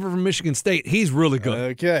wide receiver from Michigan State. He's really good.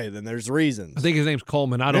 Okay, then there's reasons. I think his name's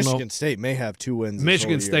Coleman. I don't know. Michigan State may have 2 wins.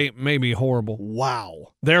 Michigan State may be horrible.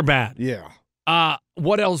 Wow. They're bad. Yeah.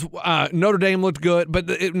 What else? Notre Dame looked good, but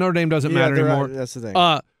Notre Dame doesn't matter anymore. That's the thing.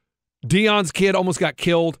 Deion's kid almost got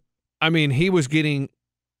killed. I mean, he was getting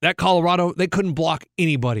that Colorado. They couldn't block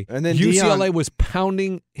anybody. And then UCLA was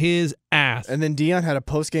pounding his ass. And then Deion had a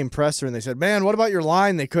post-game presser, and they said, "Man, what about your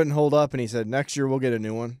line? They couldn't hold up." And he said, "Next year we'll get a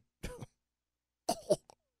new one."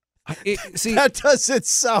 See, that doesn't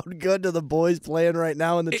sound good to the boys playing right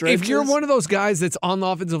now in the trenches. If you're one of those guys that's on the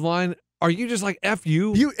offensive line, are you just like, F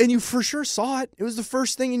you? You for sure saw it. It was the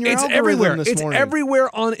first thing in your It's algorithm everywhere. this It's morning.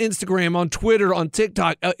 everywhere on Instagram, on Twitter, on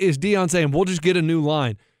TikTok. Is Deion saying, we'll just get a new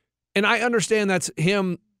line? And I understand that's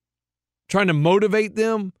him trying to motivate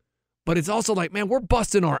them, but it's also like, man, we're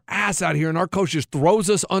busting our ass out here, and our coach just throws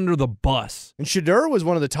us under the bus. And Shedeur was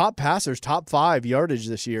one of the top passers, top 5 yardage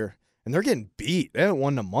this year, and they're getting beat. They haven't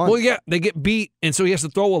won in a month. Well, yeah, they get beat, and so he has to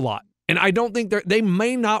throw a lot. And I don't think they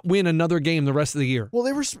may not win another game the rest of the year.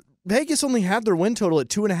 Well, Vegas only had their win total at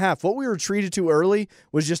 2.5. What we were treated to early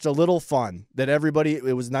was just a little fun that everybody,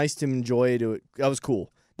 it was nice to enjoy. That was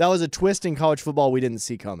cool. That was a twist in college football we didn't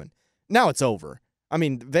see coming. Now it's over. I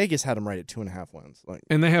mean, Vegas had them right at 2.5 wins.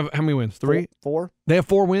 And they have how many wins? 3? 4? They have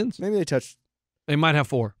 4 wins? Maybe they touched. They might have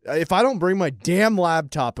 4. If I don't bring my damn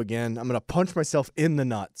laptop again, I'm going to punch myself in the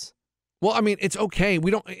nuts. Well, I mean, it's okay. It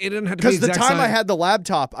doesn't have to be because the exact time I science. had the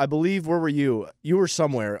laptop, I believe, where were you? You were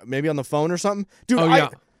somewhere, maybe on the phone or something. Dude, Oh, yeah.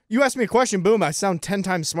 You asked me a question, boom, I sound 10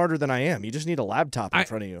 times smarter than I am. You just need a laptop in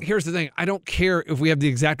front of you. Here's the thing. I don't care if we have the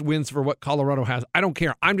exact wins for what Colorado has. I don't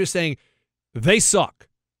care. I'm just saying they suck.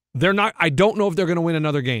 They're not. I don't know if they're going to win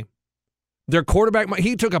another game. Their quarterback,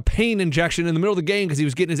 he took a pain injection in the middle of the game because he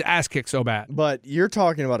was getting his ass kicked so bad. But you're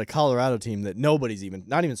talking about a Colorado team that not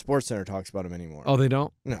even SportsCenter talks about them anymore. Oh, they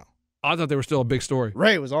don't? No. I thought they were still a big story.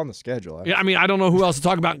 Ray was on the schedule. Yeah, I mean, I don't know who else to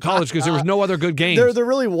talk about in college because there was no other good games. There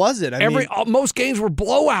really wasn't. Most games were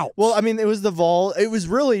blowouts. Well, I mean, it was the Vol. It was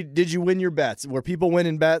really, did you win your bets? Were people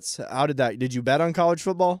winning bets? How did that? Did you bet on college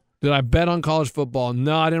football? Did I bet on college football?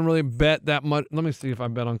 No, I didn't really bet that much. Let me see if I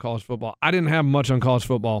bet on college football. I didn't have much on college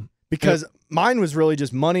football. Because mine was really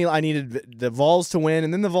just money. I needed the Vols to win,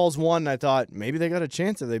 and then the Vols won, and I thought maybe they got a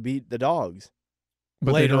chance if they beat the Dogs.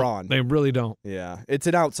 But later on. They really don't. Yeah. It's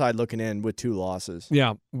an outside looking in with 2 losses.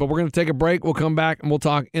 Yeah, but we're going to take a break. We'll come back, and we'll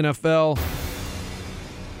talk NFL.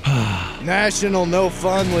 National No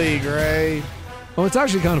Fun League, Ray. Oh, it's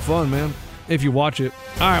actually kind of fun, man, if you watch it.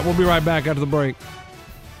 All right, we'll be right back after the break.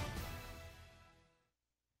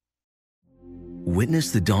 Witness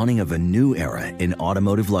the dawning of a new era in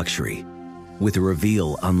automotive luxury with a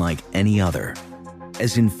reveal unlike any other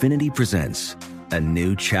as Infiniti presents a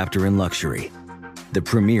new chapter in luxury, the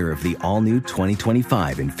premiere of the all-new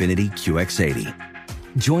 2025 Infiniti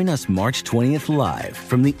QX80. Join us March 20th live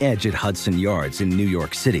from the Edge at Hudson Yards in New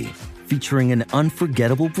York City, featuring an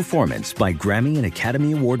unforgettable performance by Grammy and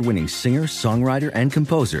Academy Award-winning singer, songwriter, and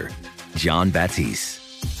composer John Batiste.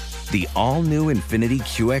 The all-new Infiniti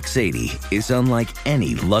QX80 is unlike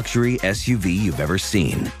any luxury SUV you've ever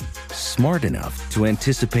seen. Smart enough to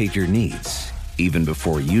anticipate your needs, even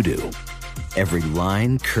before you do. Every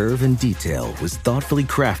line, curve, and detail was thoughtfully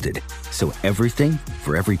crafted, so everything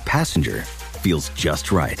for every passenger feels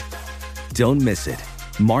just right. Don't miss it.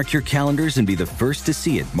 Mark your calendars and be the first to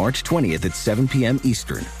see it March 20th at 7 p.m.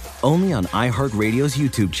 Eastern, only on iHeartRadio's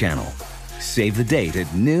YouTube channel. Save the date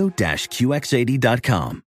at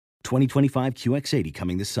new-QX80.com. 2025 QX80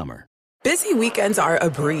 coming this summer. Busy weekends are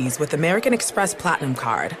a breeze with American Express Platinum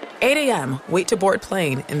Card. 8 a.m., wait to board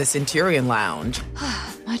plane in the Centurion Lounge.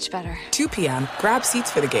 Much better. 2 p.m., grab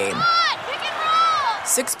seats for the game.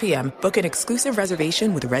 6 p.m., book an exclusive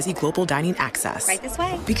reservation with Resi Global Dining Access. Right this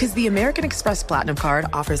way. Because the American Express Platinum Card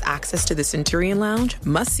offers access to the Centurion Lounge,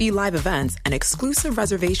 must-see live events, and exclusive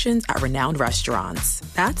reservations at renowned restaurants.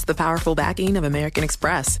 That's the powerful backing of American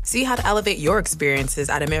Express. See how to elevate your experiences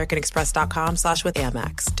at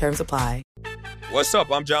americanexpress.com/withAmex. Terms apply. What's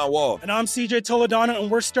up? I'm John Wall. And I'm CJ Toledano,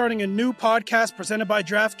 and we're starting a new podcast presented by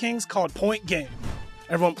DraftKings called Point Game.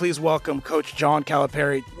 Everyone, please welcome Coach John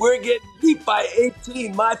Calipari. We're getting beat by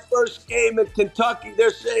 18. My first game in Kentucky,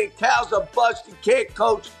 they're saying Cal's a bust. He can't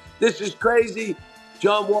coach. This is crazy.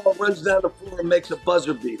 John Wall runs down the floor and makes a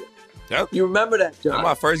buzzer beater. Yep. You remember that, John? That's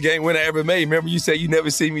my first game winner I ever made. Remember you said you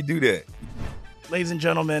never see me do that. Ladies and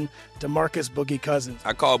gentlemen, DeMarcus Boogie Cousins.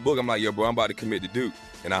 I called Boog. I'm like, yo, bro, I'm about to commit to Duke.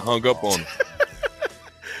 And I hung up on him.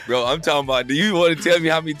 Bro, I'm talking about, do you want to tell me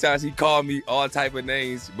how many times he called me all type of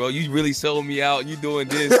names? Bro, you really sold me out. You doing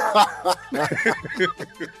this.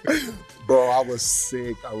 Bro, I was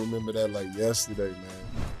sick. I remember that like yesterday,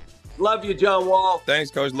 man. Love you, John Wall. Thanks,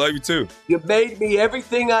 Coach. Love you, too. You made me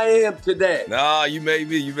everything I am today. Nah, you made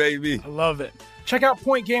me. You made me. I love it. Check out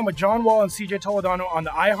Point Game with John Wall and CJ Toledano on the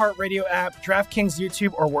iHeartRadio app, DraftKings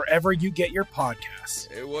YouTube, or wherever you get your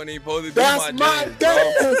podcasts. It wasn't even supposed to be That's my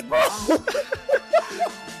dance, bro.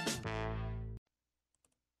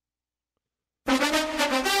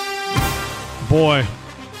 Boy,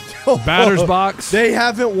 batter's box. They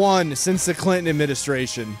haven't won since the Clinton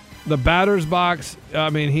administration. The batter's box,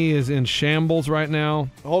 I mean, he is in shambles right now.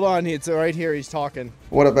 Hold on, it's right here. He's talking.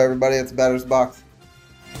 What up, everybody? It's batter's box.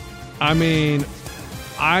 I mean,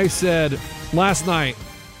 I said last night,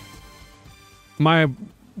 my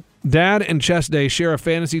dad and Chess Day share a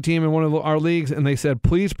fantasy team in one of our leagues, and they said,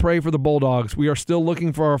 please pray for the Bulldogs. We are still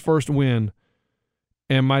looking for our first win.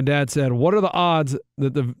 And my dad said, what are the odds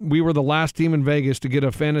that we were the last team in Vegas to get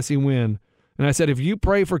a fantasy win? And I said, if you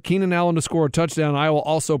pray for Keenan Allen to score a touchdown, I will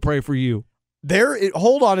also pray for you.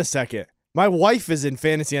 Hold on a second. My wife is in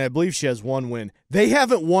fantasy, and I believe she has one win. They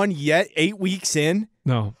haven't won yet 8 weeks in?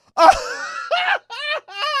 No.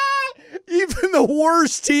 Even the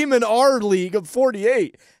worst team in our league of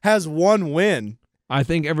 48 has one win. I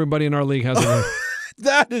think everybody in our league has a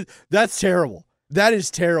win. That's terrible. That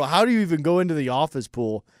is terrible. How do you even go into the office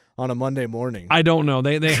pool on a Monday morning? I don't know.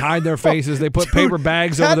 They hide their faces. They put paper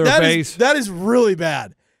bags over their face. That is really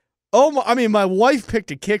bad. My wife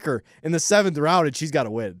picked a kicker in the 7th round, and she's got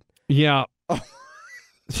to win. Yeah.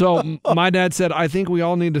 So my dad said, I think we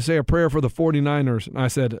all need to say a prayer for the 49ers. And I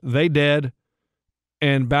said, they dead.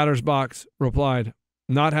 And batter's box replied,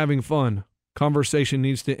 not having fun. Conversation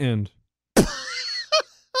needs to end.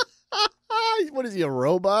 What is he, a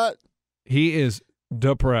robot? He is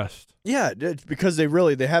depressed. Yeah, because they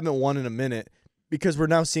haven't won in a minute. Because we're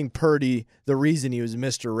now seeing Purdy, the reason he was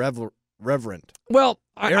Mr. Reverend. Well,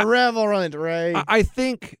 irreverent, right? I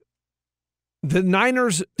think the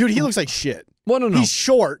Niners... Dude, he looks like shit. Well, no. He's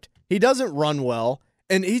short. He doesn't run well.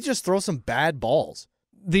 And he just throws some bad balls.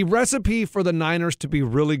 The recipe for the Niners to be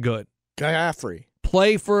really good. Gaffrey.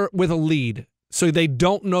 Play with a lead so they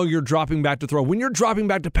don't know you're dropping back to throw. When you're dropping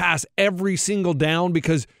back to pass every single down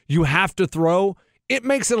because you have to throw, it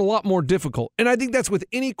makes it a lot more difficult. And I think that's with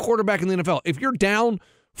any quarterback in the NFL. If you're down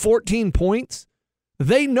 14 points,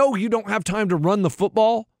 they know you don't have time to run the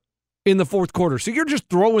football in the fourth quarter. So you're just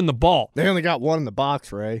throwing the ball. They only got one in the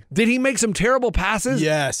box, Ray. Did he make some terrible passes?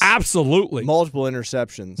 Yes. Absolutely. Multiple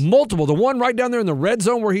interceptions. Multiple. The one right down there in the red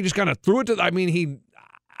zone where he just kind of threw it to,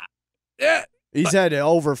 He's had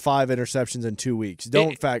over 5 interceptions in 2 weeks.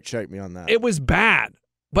 Don't fact check me on that. It was bad.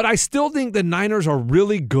 But I still think the Niners are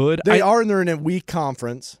really good. And they're in a weak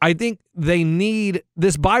conference. I think they need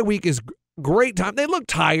this bye week is great time. They look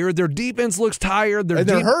tired. Their defense looks tired.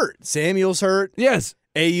 They're hurt. Samuel's hurt. Yes.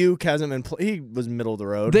 Ayuk hasn't been he was middle of the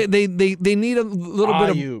road. They need a little bit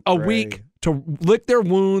of a week to lick their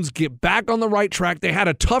wounds, get back on the right track. They had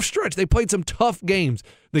a tough stretch. They played some tough games.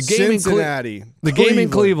 The game Cincinnati, the game in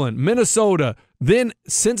Cleveland, Minnesota, then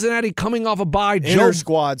Cincinnati coming off a bye.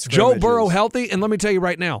 Joe Burrow healthy, and let me tell you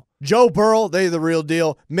right now, Joe Burrow, they the real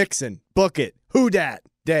deal. Mixon, book it. Who dat?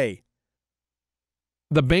 Day.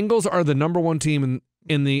 The Bengals are the number one team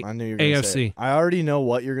in the AFC. I already know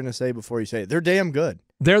what you're going to say before you say it. They're damn good.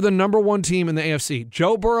 They're the number one team in the AFC.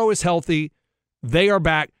 Joe Burrow is healthy. They are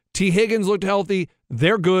back. T. Higgins looked healthy.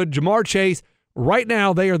 They're good. Jamar Chase, right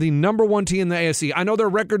now, they are the number one team in the AFC. I know their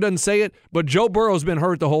record doesn't say it, but Joe Burrow's been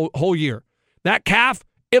hurt the whole year. That calf,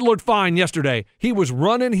 it looked fine yesterday. He was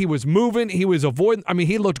running. He was moving. He was avoiding. I mean,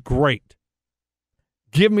 he looked great.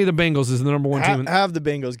 Give me the Bengals as the number one team. Have the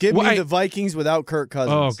Bengals. Give me the Vikings without Kirk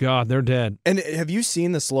Cousins. Oh, God, they're dead. And have you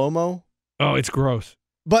seen the slow-mo? Oh, it's gross.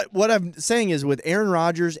 But what I'm saying is with Aaron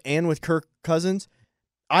Rodgers and with Kirk Cousins,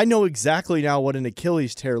 I know exactly now what an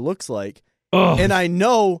Achilles tear looks like. Ugh. And I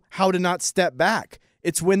know how to not step back.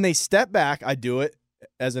 It's when they step back, I do it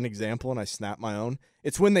as an example, and I snap my own.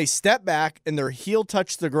 It's when they step back and their heel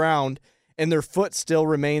touches the ground and their foot still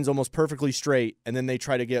remains almost perfectly straight, and then they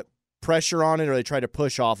try to get pressure on it or they try to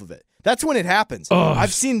push off of it. That's when it happens. Ugh.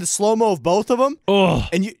 I've seen the slow-mo of both of them,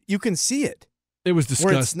 and you can see it. It was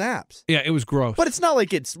disgusting. Where it snaps. Yeah, it was gross. But it's not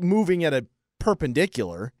like it's moving at a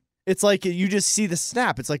perpendicular. It's like you just see the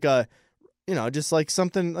snap. It's like just like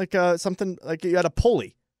something like you had a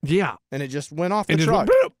pulley. Yeah. And it just went off the truck.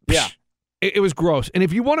 Yeah. It was gross. And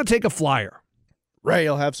if you want to take a flyer. Ray,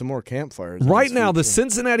 you'll have some more campfires. Right now, the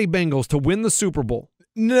Cincinnati Bengals to win the Super Bowl.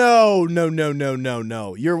 No.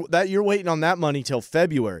 You're waiting on that money till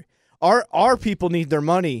February. Our people need their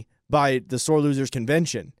money by the Sore Losers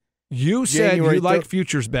Convention. You said you like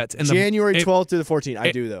futures bets. And January 12th through the 14th.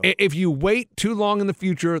 I do, though. If you wait too long in the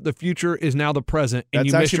future is now the present, and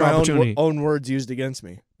That's you miss your opportunity. Own words used against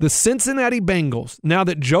me. The Cincinnati Bengals, now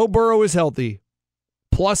that Joe Burrow is healthy,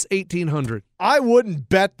 plus 1,800. I wouldn't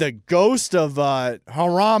bet the ghost of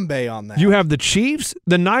Harambe on that. You have the Chiefs.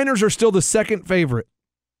 The Niners are still the second favorite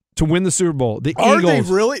to win the Super Bowl. The Are Eagles.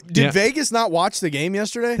 They really? Did Vegas not watch the game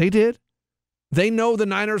yesterday? They did. They know the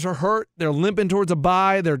Niners are hurt. They're limping towards a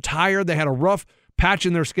bye. They're tired. They had a rough patch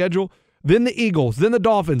in their schedule. then the Eagles, then the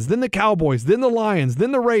Dolphins, then the Cowboys, then the Lions,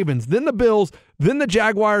 then the Ravens, then the Bills, then the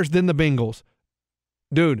Jaguars, then the Bengals.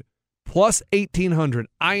 Dude, plus 1,800.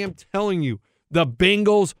 I am telling you, the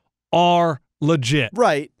Bengals are legit.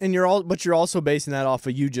 Right, and you're also basing that off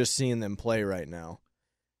of you just seeing them play right now.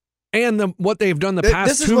 And what they've done the past 2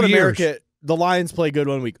 years. This is what America, the Lions play good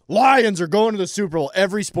 1 week. Lions are going to the Super Bowl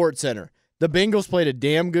every sports center. The Bengals played a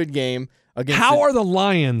damn good game against. How are the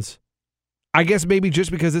Lions? I guess maybe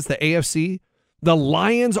just because it's the AFC, the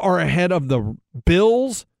Lions are ahead of the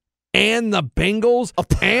Bills and the Bengals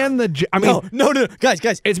and the. I mean, no, guys,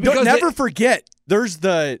 it's because don't never forget. There's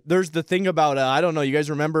the thing about I don't know. You guys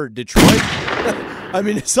remember Detroit? I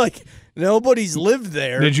mean, it's like nobody's lived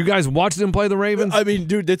there. Did you guys watch them play the Ravens? I mean,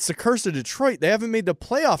 dude, it's the curse of Detroit. They haven't made the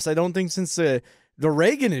playoffs. I don't think since the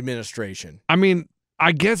Reagan administration. I mean,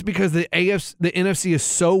 I guess because the NFC is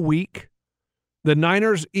so weak. The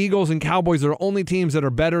Niners, Eagles, and Cowboys are the only teams that are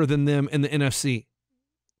better than them in the NFC.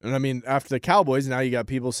 And I mean, after the Cowboys, now you got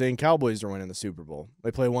people saying Cowboys are winning the Super Bowl. They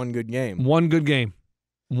play one good game. One good game.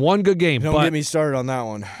 Don't get me started on that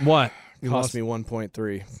one. What? It cost me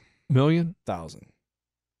 $1.3 million.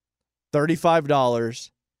 $35,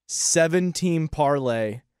 7-team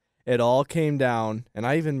parlay. It all came down, and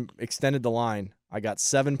I even extended the line. I got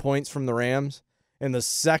 7 points from the Rams, and the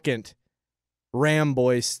second Ram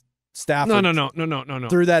boy Stafford No.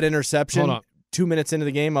 threw that interception. Hold on. 2 minutes into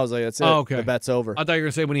the game, I was like, that's it. Oh, okay. The bet's over. I thought you were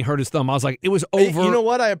going to say when he hurt his thumb. I was like, it was over. You know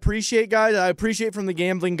what? I appreciate, guys. I appreciate from the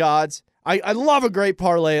gambling gods. I love a great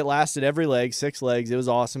parlay. It lasted every leg, 6 legs. It was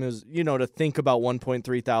awesome. It was, to think about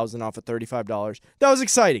 1.3 thousand off of $35. That was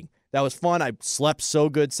exciting. That was fun. I slept so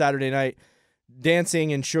good Saturday night,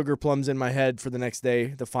 dancing and sugar plums in my head for the next day,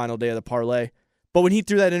 the final day of the parlay. But when he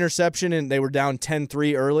threw that interception and they were down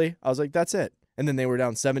 10-3 early, I was like, that's it. And then they were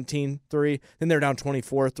down 17-3. Then they were down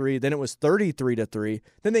 24-3. Then it was 33-3.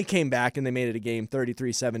 Then they came back and they made it a game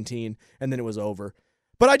 33-17, and then it was over.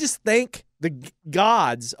 But I just thank the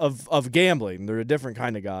gods of gambling. They're a different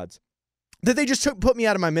kind of gods. That they just put me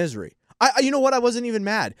out of my misery. You know what? I wasn't even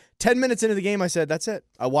mad. 10 minutes into the game, I said, that's it.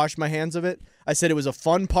 I washed my hands of it. I said it was a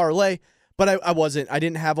fun parlay, but I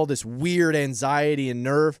didn't have all this weird anxiety and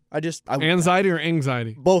nerve. Anxiety or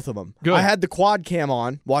anxiety? Both of them. Good. I had the quad cam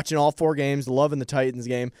on, watching all 4 games, loving the Titans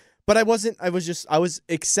game, but I was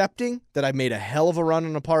accepting that I made a hell of a run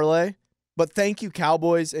on a parlay, but thank you,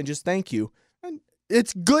 Cowboys, and just thank you. And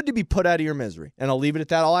it's good to be put out of your misery, and I'll leave it at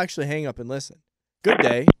that. I'll actually hang up and listen. Good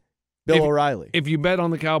day. Bill O'Reilly. If you bet on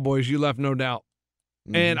the Cowboys, you left no doubt.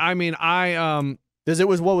 Mm-hmm. And I mean,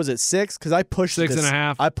 what was it, 6? Because I pushed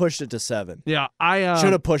 6.5. I pushed it to 7. Yeah, I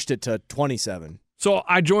should have pushed it to 27. So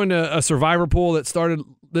I joined a survivor pool that started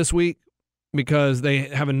this week because they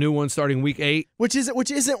have a new one starting week 8. Which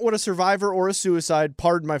isn't what a survivor or a suicide,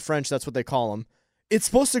 pardon my French, that's what they call them. It's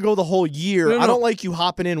supposed to go the whole year. No. I don't like you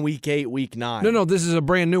hopping in week 8, week 9. No, this is a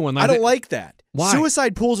brand new one. I don't like that. Why?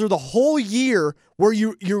 Suicide pools are the whole year where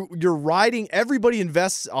you're riding. Everybody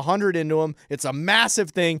invests 100 into them. It's a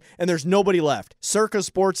massive thing, and there's nobody left. Circa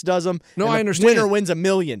Sports does them. No, I understand. Winner wins $1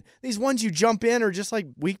 million. These ones you jump in are just like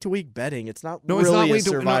week to week betting. It's not really it's not a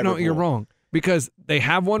survivor. No, you're wrong. Because they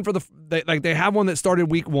have one they have one that started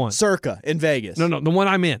week 1. Circa in Vegas. No, the one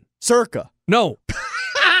I'm in. Circa. No.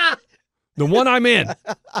 The one I'm in.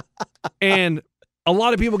 And a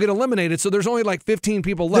lot of people get eliminated, so there's only like 15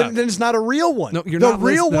 people left. Then it's not a real one. No, the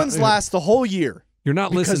real ones last the whole year. You're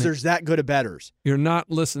not listening. Because there's that good of bettors. You're not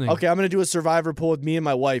listening. Okay, I'm going to do a survivor pool with me and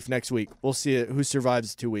my wife next week. We'll see who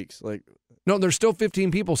survives 2 weeks. No, there's still 15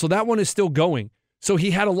 people, so that one is still going. So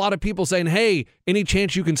he had a lot of people saying, hey, any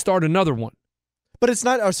chance you can start another one? But it's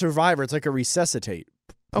not a survivor. It's like a resuscitate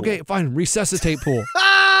pool. Okay, fine. Resuscitate pool.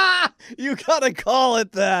 You gotta call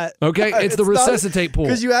it that. Okay, it's the resuscitate pool.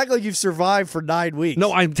 Because you act like you've survived for 9 weeks.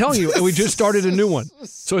 No, I'm telling you, we just started a new one.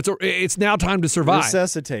 So it's now time to survive.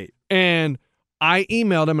 Resuscitate. And I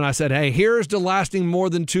emailed him and I said, hey, here's to lasting more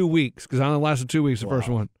than 2 weeks, because I only lasted 2 weeks the first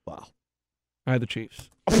one. Wow. I had the Chiefs.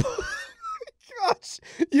 Gosh,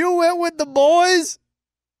 you went with the boys?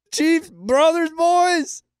 Chiefs, brothers,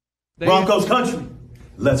 boys? Broncos country.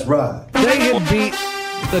 Let's ride. They had beat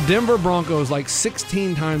the Denver Broncos like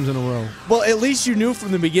 16 times in a row. Well, at least you knew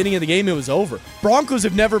from the beginning of the game it was over. Broncos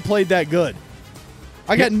have never played that good.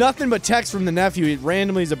 I got nothing but text from the nephew. He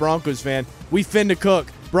randomly is a Broncos fan. We finna cook.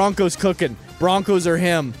 Broncos cooking. Broncos are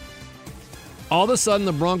him. All of a sudden,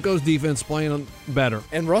 the Broncos defense playing better.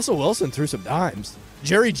 And Russell Wilson threw some dimes.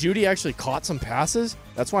 Jerry Jeudy actually caught some passes.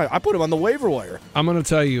 That's why I put him on the waiver wire. I'm going to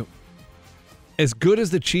tell you, as good as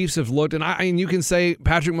the Chiefs have looked, and I mean, you can say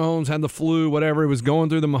Patrick Mahomes had the flu, whatever. It was going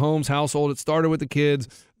through the Mahomes household. It started with the kids,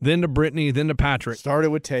 then to Brittany, then to Patrick. Started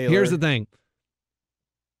with Taylor. Here's the thing.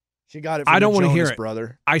 She got it from I don't the want to hear Jonas it.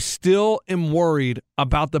 brother. I still am worried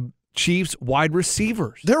about the Chiefs wide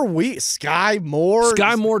receivers about the Chiefs wide receivers. They're weak. Sky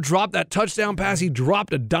Moore dropped that touchdown pass. He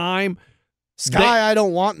dropped a dime. I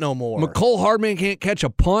don't want no more. McCole Hardman can't catch a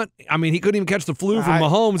punt. I mean, he couldn't even catch the flu from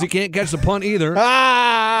Mahomes. He can't catch the punt either. Looked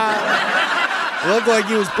like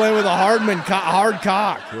he was playing with a hard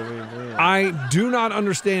cock. I do not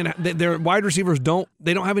understand that their wide receivers don't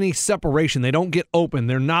have any separation. They don't get open.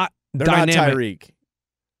 They're not dynamic. Not Tyreek.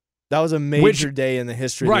 That was a major day in the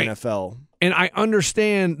history of the NFL. And I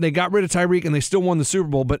understand they got rid of Tyreek and they still won the Super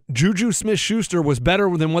Bowl, but Juju Smith-Schuster was better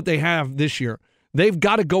than what they have this year. They've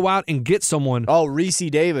got to go out and get someone. Oh, Reese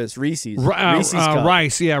Davis. Reese's Cup.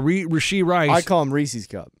 Rice, yeah, Rasheed Rice. I call him Reese's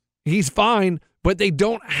Cup. He's fine, but they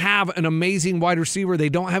don't have an amazing wide receiver. They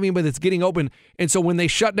don't have anybody that's getting open. And so when they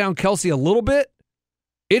shut down Kelsey a little bit,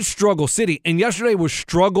 it's struggle city. And yesterday was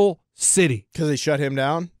struggle city. Because they shut him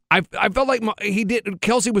down? I felt like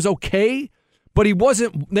Kelsey was okay, but he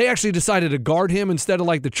wasn't. They actually decided to guard him instead of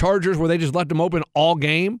like the Chargers where they just left him open all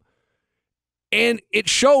game. And it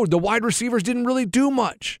showed the wide receivers didn't really do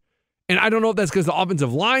much. And I don't know if that's because the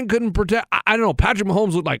offensive line couldn't protect. I don't know. Patrick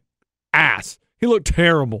Mahomes looked like ass. He looked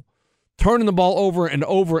terrible. Turning the ball over and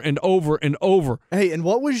over and over and over. Hey, and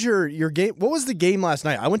what was your game? What was the game last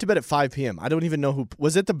night? I went to bed at 5 p.m. I don't even know who.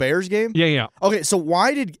 Was it the Bears game? Yeah. Okay, so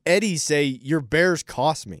why did Eddie say your Bears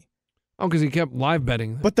cost me? Oh, because he kept live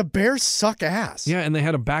betting. But the Bears suck ass. Yeah, and they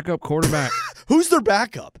had a backup quarterback. Who's their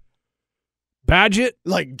backup? Badgett.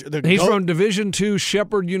 He's from Division II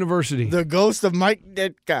Shepherd University. The ghost of Mike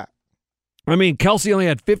Ditka. I mean, Kelsey only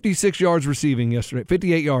had 56 yards receiving yesterday,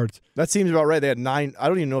 58 yards. That seems about right. They had 9. I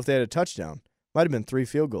don't even know if they had a touchdown. Might have been 3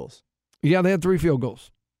 field goals. Yeah, they had 3 field goals.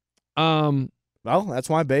 Well, that's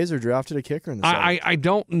why Baser drafted a kicker in the second. I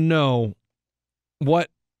don't know what,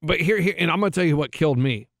 but here, and I'm going to tell you what killed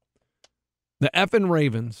me. The effing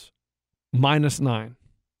Ravens, -9. I'm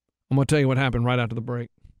going to tell you what happened right after the break.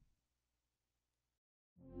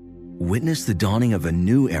 Witness the dawning of a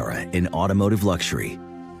new era in automotive luxury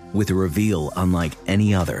with a reveal unlike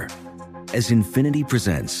any other as Infiniti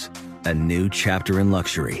presents a new chapter in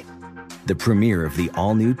luxury, the premiere of the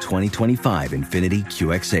all-new 2025 Infiniti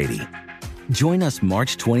QX80. Join us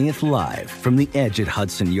March 20th live from the Edge at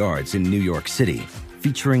Hudson Yards in New York City,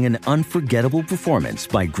 featuring an unforgettable performance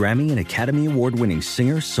by Grammy and Academy Award-winning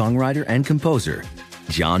singer, songwriter, and composer,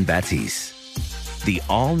 Jon Batiste. The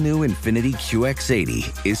all-new Infiniti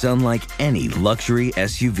QX80 is unlike any luxury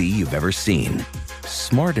SUV you've ever seen.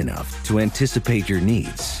 Smart enough to anticipate your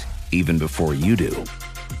needs, even before you do.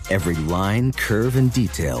 Every line, curve, and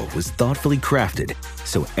detail was thoughtfully crafted,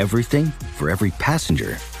 so everything for every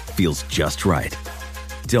passenger feels just right.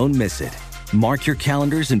 Don't miss it. Mark your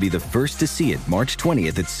calendars and be the first to see it March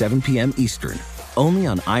 20th at 7 p.m. Eastern, only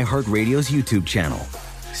on iHeartRadio's YouTube channel.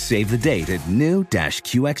 Save the date at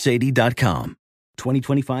new-QX80.com.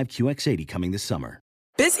 2025 QX80 coming this summer.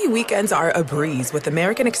 Busy weekends are a breeze with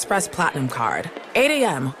American Express Platinum Card. 8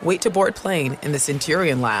 a.m., wait to board plane in the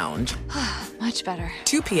Centurion Lounge. Much better.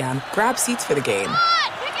 2 p.m., grab seats for the game.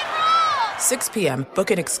 6 p.m., book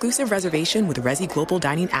an exclusive reservation with Resi Global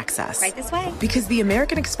Dining Access. Right this way. Because the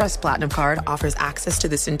American Express Platinum Card offers access to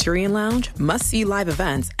the Centurion Lounge, must-see live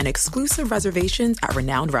events, and exclusive reservations at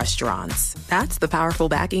renowned restaurants. That's the powerful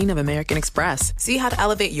backing of American Express. See how to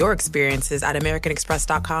elevate your experiences at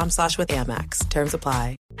americanexpress.com/withAmex. Terms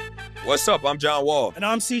apply. What's up? I'm John Wall. And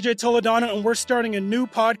I'm CJ Toledano, and we're starting a new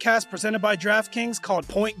podcast presented by DraftKings called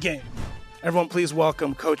Point Game. Everyone, please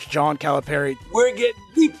welcome Coach John Calipari. We're getting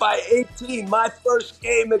beat by 18. My first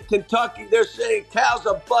game in Kentucky, they're saying Cal's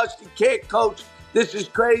a bust. He can't coach. This is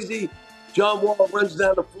crazy. John Wall runs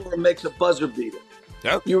down the floor and makes a buzzer beater.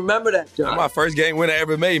 Yep. You remember that, John? That's my first game win I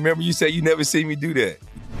ever made. Remember you said you never see me do that.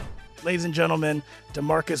 Ladies and gentlemen,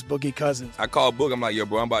 DeMarcus Boogie Cousins. I called Boog. I'm like, yo,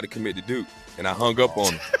 bro, I'm about to commit to Duke. And I hung up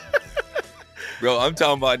on him. Bro, I'm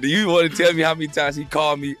talking about, do you want to tell me how many times he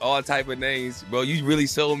called me all type of names? Bro, you really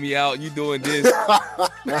sold me out. You doing this.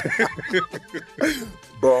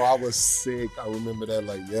 Bro, I was sick. I remember that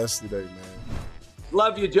like yesterday, man.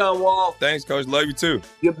 Love you, John Wall. Thanks, Coach. Love you, too.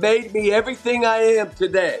 You made me everything I am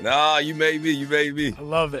today. Nah, you made me. You made me. I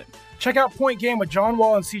love it. Check out Point Game with John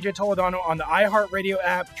Wall and CJ Toledano on the iHeartRadio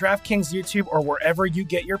app, DraftKings YouTube, or wherever you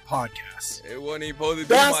get your podcasts. It wasn't even supposed to be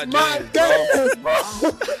That's my dance, bro.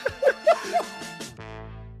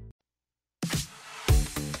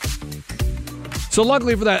 So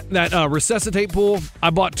luckily for that resuscitate pool, I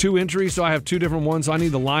bought 2 entries, so I have 2 different ones. So I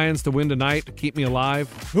need the Lions to win tonight to keep me alive.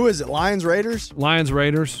 Who is it? Lions, Raiders? Lions,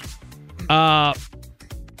 Raiders. But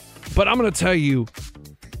I'm going to tell you,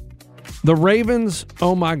 the Ravens,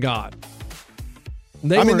 oh my God.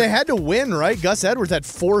 They had to win, right? Gus Edwards had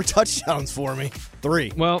 4 touchdowns for me.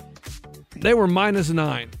 3. Well, they were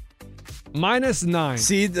 -9. -9.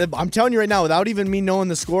 See, I'm telling you right now, without even me knowing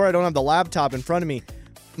the score, I don't have the laptop in front of me.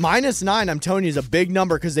 -9, I'm telling you, is a big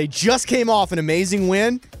number because they just came off an amazing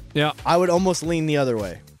win. Yeah. I would almost lean the other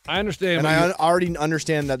way. I understand. And I already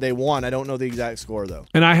understand that they won. I don't know the exact score, though.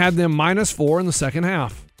 And I had them -4 in the second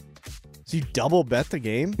half. So you double bet the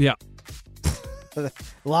game? Yeah.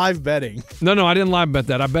 Live betting. No, I didn't live bet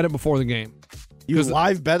that. I bet it before the game. You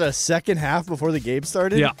live bet a second half before the game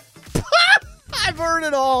started? Yeah. I've heard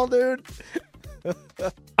it all, dude.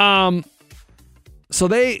 So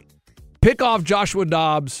they pick off Joshua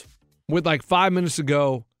Dobbs with like 5 minutes to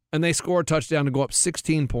go, and they score a touchdown to go up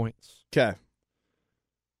 16 points. Okay.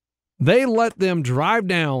 They let them drive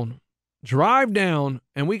down,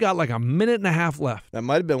 and we got like a minute and a half left. That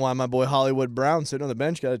might have been why my boy Hollywood Brown sitting on the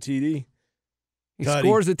bench got a TD. He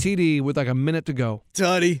scores a TD with like a minute to go.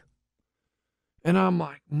 Tutty. And I'm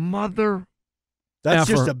like, mother. That's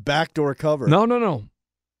just a backdoor cover. No.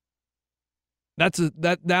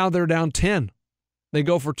 Now they're down 10. They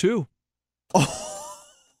go for 2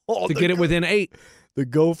 to get it within 8. The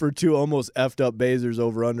go for 2 almost effed up Bazer's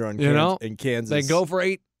over under on in Kansas. They go for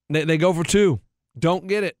 8. They go for 2. Don't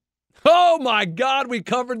get it. Oh my God, we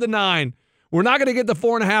covered the 9. We're not going to get the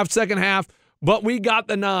 4.5 second half, but we got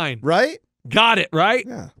the 9. Right? Got it, right?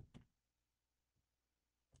 Yeah.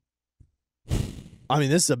 I mean,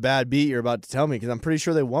 this is a bad beat you're about to tell me because I'm pretty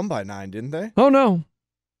sure they won by 9, didn't they? Oh, no.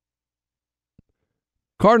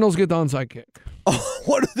 Cardinals get the onside kick. Oh,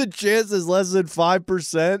 what are the chances? Less than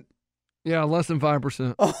 5%? Yeah, less than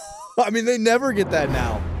 5%. Oh, I mean, they never get that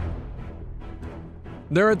now.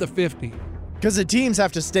 They're at the 50. Because the teams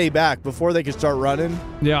have to stay back before they can start running.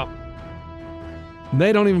 Yeah.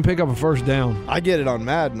 They don't even pick up a first down. I get it on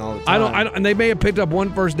Madden all the time. I don't, and they may have picked up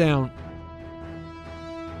 1 first down.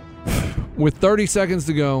 With 30 seconds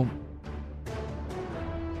to go,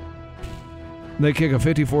 they kick a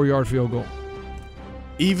 54-yard field goal.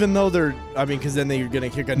 Even though because then they're going to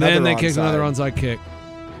kick another onside. Then they kick another onside kick.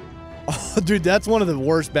 Oh, dude, that's one of the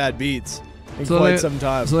worst bad beats in quite some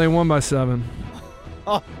time. So they won by 7.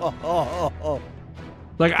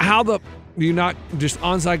 Like, how do you not just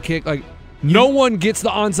onside kick? Like, no one gets the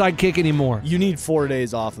onside kick anymore. You need 4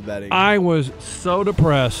 days off of betting. I was so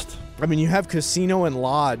depressed. I mean, you have Casino and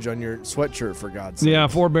Lodge on your sweatshirt, for God's sake. Yeah,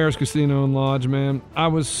 Fort Bears Casino and Lodge, man. I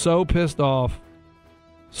was so pissed off.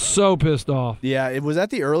 So pissed off. Yeah, it was that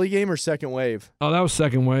the early game or second wave? Oh, that was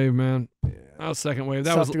second wave, man. Yeah. That was second wave.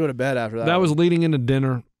 That was tough to go to bed after that. That was leading into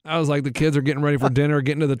dinner. I was like, the kids are getting ready for dinner,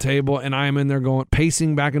 getting to the table, and I am in there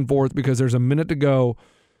pacing back and forth because there's a minute to go.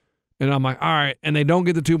 And I'm like, all right. And they don't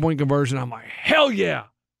get the 2-point conversion. I'm like, hell yeah.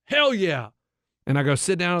 Hell yeah. And I go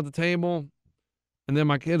sit down at the table. And then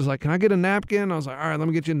my kid was like, can I get a napkin? I was like, all right, let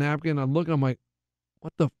me get you a napkin. I look and I'm like,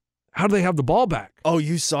 how do they have the ball back? Oh,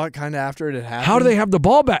 you saw it kind of after it had happened? How do they have the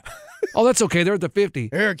ball back? Oh, that's okay. They're at the 50.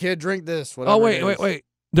 Here, kid, drink this. Oh, wait.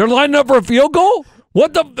 They're lining up for a field goal?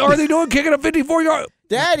 What the are they doing kicking a 54-yard?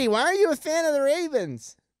 Daddy, why are you a fan of the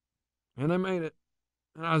Ravens? And I made it.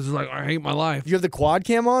 And I was just like, I hate my life. You have the quad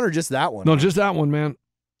cam on or just that one? No, just that one, man.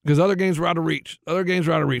 Because other games were out of reach. So I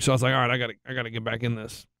was like, all right, I gotta get back in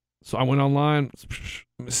this. So I went online.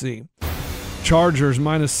 Let me see. Chargers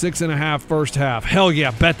 -6.5 first half. Hell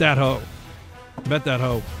yeah, bet that hoe. Bet that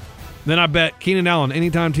hoe. Then I bet Keenan Allen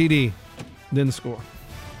anytime TD. Didn't score.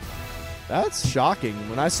 That's shocking.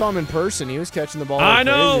 When I saw him in person, he was catching the ball. I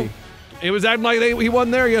know. Crazy. It was acting like he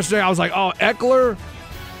wasn't there yesterday. I was like, oh, Eckler,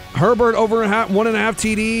 Herbert over 1.5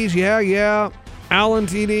 TDs. Yeah. Allen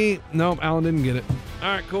TD. Nope, Allen didn't get it. All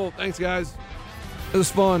right, cool. Thanks, guys. It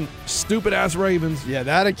was fun. Stupid-ass Ravens. Yeah,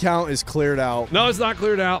 that account is cleared out. No, it's not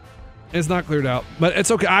cleared out. But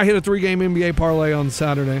it's okay. I hit a 3-game NBA parlay on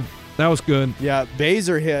Saturday. That was good. Yeah,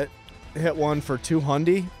 Baser hit one for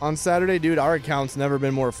 $200 on Saturday. Dude, our account's never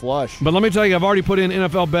been more flush. But let me tell you, I've already put in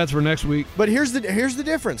NFL bets for next week. But here's the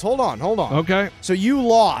difference. Hold on. Okay. So you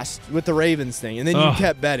lost with the Ravens thing, and then you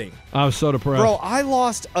kept betting. I was so depressed. Bro, I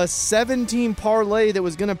lost a 17 parlay that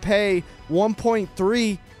was going to pay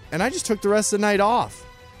 1.3, and I just took the rest of the night off.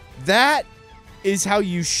 That is how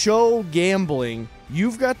you show gambling.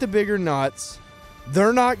 You've got the bigger nuts.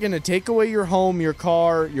 They're not going to take away your home, your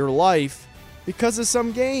car, your life because of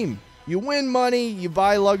some game. You win money, you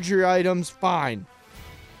buy luxury items, fine.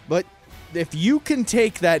 But if you can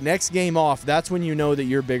take that next game off, that's when you know that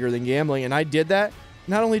you're bigger than gambling. And I did that.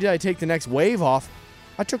 Not only did I take the next wave off,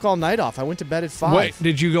 I took all night off. I went to bed at 5. Wait,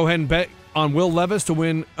 did you go ahead and bet on Will Levis to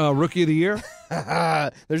win Rookie of the Year?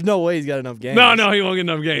 There's no way he's got enough games. No, he won't get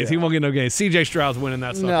enough games. Yeah. He won't get enough games. C.J. Stroud's winning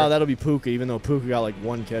that sucker. No, that'll be Puka, even though Puka got like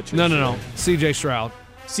one catch. No. C.J. Stroud.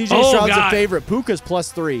 C.J. Stroud's a favorite. Puka's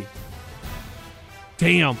 +3.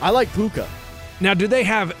 Damn. I like Puka. Now, do they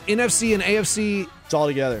have NFC and AFC? It's all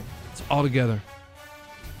together. It's all together.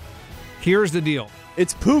 Here's the deal.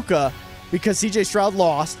 It's Puka because C.J. Stroud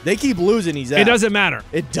lost. They keep losing. He's out. It doesn't matter.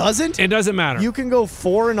 It doesn't? It doesn't matter. You can go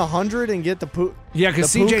 4-100 and get the Puka. Yeah, because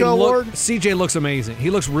CJ looks amazing. He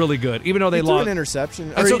looks really good, even though they lost. He threw an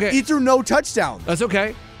interception. That's okay. He threw no touchdown. That's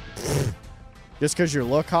okay. Just because you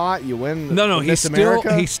look hot, you win. No, he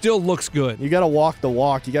still looks good. You got to walk the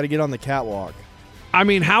walk. You got to get on the catwalk. I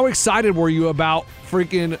mean, how excited were you about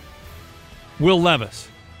freaking Will Levis?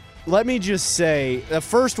 Let me just say, the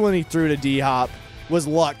first one he threw to D-Hop was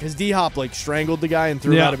luck because D-Hop like strangled the guy and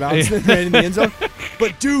threw him out of bounds and ran in the end zone.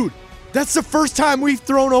 But dude, that's the first time we've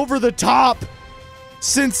thrown over the top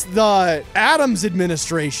since the Adams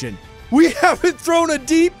administration. We haven't thrown a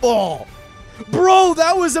deep ball. Bro,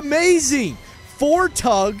 that was amazing. 4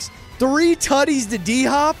 tugs, 3 tutties to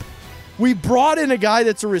D-Hop. We brought in a guy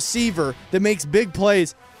that's a receiver that makes big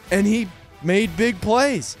plays, and he made big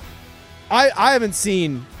plays. I haven't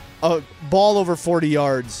seen a ball over 40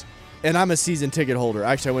 yards, and I'm a season ticket holder.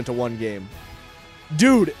 Actually, I went to 1 game.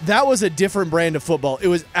 Dude, that was a different brand of football. It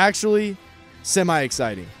was actually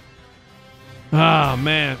semi-exciting. Oh,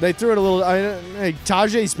 man. They threw it a little. Hey,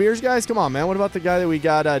 Tajay Spears, guys, come on, man. What about the guy that we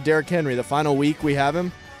got, Derrick Henry, the final week we have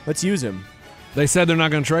him? Let's use him. They said they're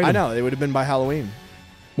not going to trade him. I know. They would have been by Halloween.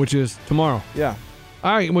 Which is tomorrow. Yeah.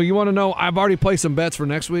 All right. Well, you want to know? I've already placed some bets for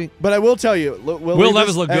next week. But I will tell you, Will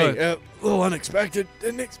Levis looked good. A little unexpected.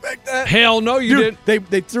 Didn't expect that. Hell no, you didn't.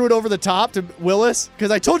 They threw it over the top to Willis because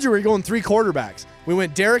I told you we were going 3 quarterbacks. We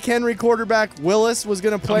went Derrick Henry quarterback. Willis was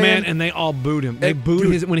going to play. Oh, man, and they all booed him. They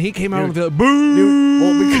booed his when he came out on the field. Boo! Dude,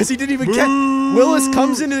 well, because he didn't even catch. Willis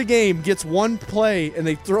comes into the game, gets 1 play, and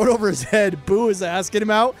they throw it over his head. Boo his ass, get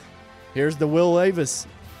him out. Here's the Will Levis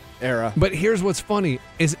era. But here's what's funny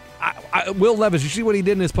is Will Levis. You see what he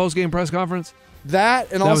did in his post-game press conference?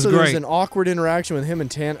 That and also there was an awkward interaction with him and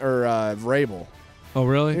Vrabel. Oh,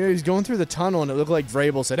 really? Yeah, he's going through the tunnel, and it looked like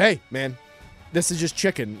Vrabel said, "Hey, man, this is just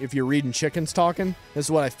chicken. If you're reading chickens talking, this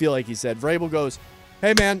is what I feel like he said." Vrabel goes,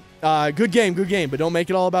 "Hey, man, good game, but don't make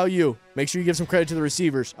it all about you. Make sure you give some credit to the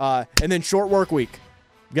receivers. And then short work week.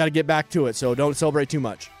 You got to get back to it, so don't celebrate too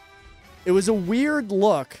much." It was a weird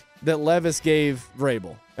look that Levis gave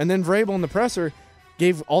Vrabel. And then Vrabel in the presser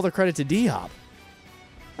gave all the credit to D-Hop.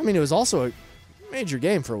 I mean, it was also a major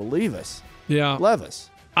game for Levis. Yeah.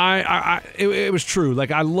 Levis. It was true.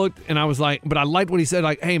 Like, I looked and I was like, but I liked what he said.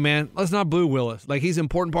 Like, hey, man, let's not boo Willis. Like, he's an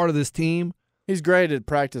important part of this team. He's great at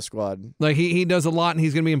practice squad. Like, he does a lot, and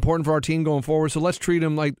he's going to be important for our team going forward. So let's treat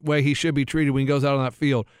him like the way he should be treated when he goes out on that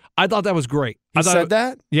field. I thought that was great. He said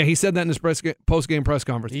that? Yeah, he said that in his post-game press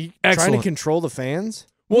conference. Excellent. Trying to control the fans?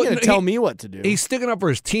 Well, going to tell me what to do. He's sticking up for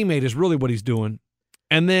his teammate is really what he's doing.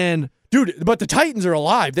 And then... Dude, but the Titans are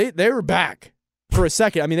alive. They were back for a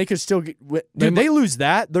second. I mean, they could still get... Dude, they lose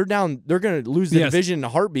that, they're down. They're going to lose the division in a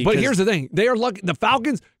heartbeat. But here's the thing. They are lucky. The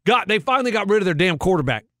Falcons, they finally got rid of their damn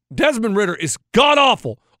quarterback. Desmond Ridder is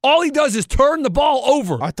god-awful. All he does is turn the ball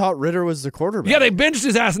over. I thought Ridder was the quarterback. Yeah, they benched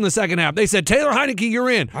his ass in the second half. They said, Taylor Heineke, you're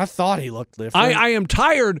in. I thought he looked different. I am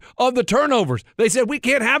tired of the turnovers. They said, we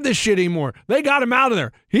can't have this shit anymore. They got him out of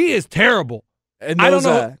there. He is terrible. And those, I don't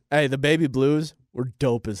know. Hey, the Baby Blues were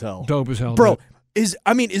dope as hell. Dope as hell. Bro, is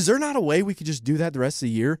there not a way we could just do that the rest of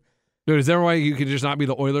the year? Dude, is there a way you could just not be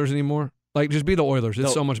the Oilers anymore? Like, just be the Oilers.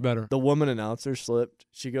 It's so much better. The woman announcer slipped.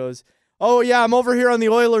 She goes, "Oh, yeah, I'm over here on the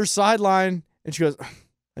Oilers sideline." And she goes,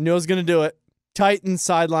 "I knew I was going to do it. Titans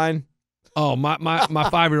sideline." Oh, my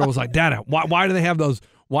 5-year-old was like, "Dad, why do they have those?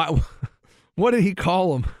 Why? What did he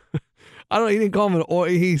call them?" I don't know. He didn't call them an oil.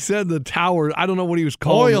 He said the tower. I don't know what he was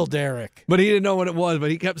calling Oil Derrick. But he didn't know what it was. But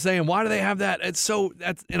he kept saying, "Why do they have that?"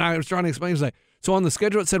 And I was trying to explain. He was like, "So on the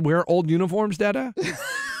schedule it said wear old uniforms, Dada."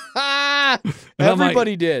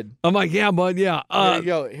 Everybody did. I'm like, "Yeah, bud, yeah." There you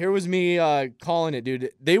go. Here was me calling it, dude.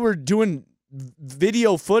 They were doing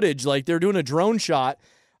video footage, like they're doing a drone shot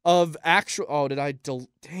of actual. Oh,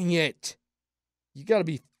 dang it! You got to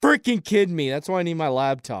be freaking kidding me. That's why I need my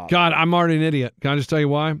laptop. God, I'm already an idiot. Can I just tell you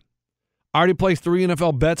why? I already placed 3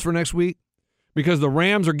 NFL bets for next week because the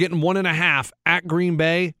Rams are getting 1.5 at Green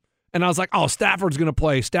Bay, and I was like, "Oh, Stafford's going to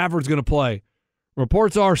play. Stafford's going to play."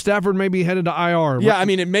 Reports are Stafford may be headed to IR. Yeah, I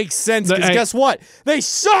mean, it makes sense because guess what? They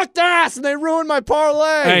sucked ass and they ruined my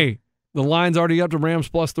parlay. Hey, the line's already up to Rams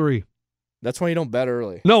 +3. That's why you don't bet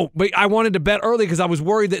early. No, but I wanted to bet early because I was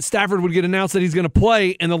worried that Stafford would get announced that he's going to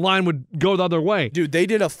play and the line would go the other way. Dude, they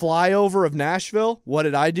did a flyover of Nashville. What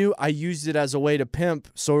did I do? I used it as a way to pimp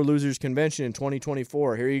Sore Losers Convention in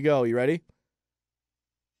 2024. Here you go. You ready?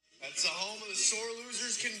 That's the home of the Sore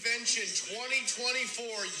Losers Convention 2024.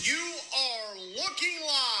 You are looking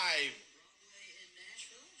live.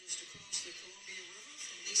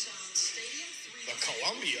 The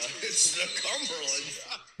Columbia? It's the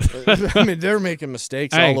Cumberland. I mean, they're making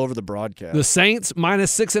mistakes all over the broadcast. The Saints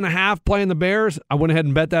 -6.5 playing the Bears. I went ahead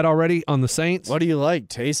and bet that already on the Saints. What do you like,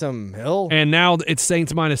 Taysom Hill? And now it's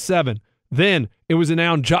Saints -7. Then it was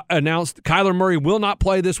announced Kyler Murray will not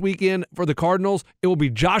play this weekend for the Cardinals. It will be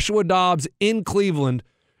Joshua Dobbs in Cleveland,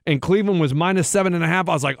 and Cleveland was -7.5.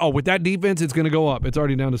 I was like, oh, with that defense, it's going to go up. It's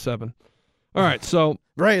already down to 7. All right, so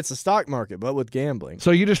right, it's the stock market, but with gambling.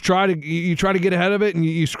 So you just try to get ahead of it, and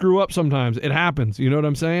you screw up sometimes. It happens. You know what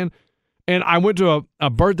I'm saying? And I went to a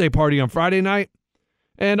birthday party on Friday night,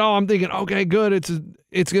 and I'm thinking, okay, good.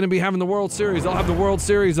 It's going to be having the World Series. I'll have the World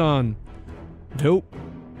Series on. Nope.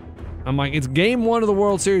 I'm like, it's game 1 of the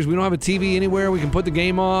World Series. We don't have a TV anywhere. We can put the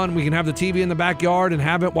game on. We can have the TV in the backyard and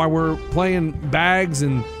have it while we're playing bags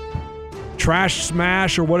and trash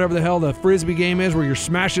smash or whatever the hell the Frisbee game is where you're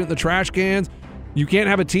smashing it in the trash cans. You can't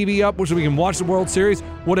have a TV up so we can watch the World Series.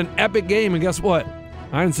 What an epic game, and guess what?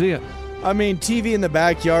 I didn't see it. I mean, TV in the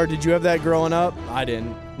backyard, did you have that growing up? I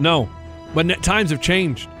didn't. No, but times have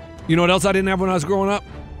changed. You know what else I didn't have when I was growing up?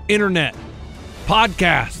 Internet.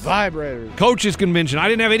 Podcasts. Vibrators. Coaches convention. I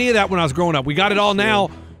didn't have any of that when I was growing up. We got it all now,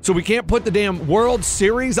 so we can't put the damn World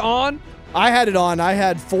Series on. I had it on. I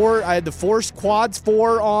had the Force Quads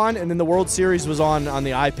 4 on, and then the World Series was on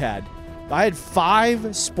the iPad. I had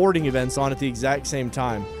 5 sporting events on at the exact same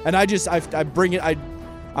time. And I bring it,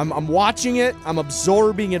 I'm watching it, I'm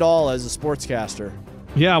absorbing it all as a sportscaster.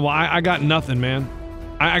 Yeah, well, I got nothing, man.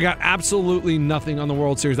 I got absolutely nothing on the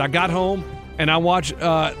World Series. I got home, and I watched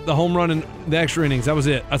the home run and the extra innings. That was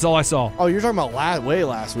it. That's all I saw. Oh, you're talking about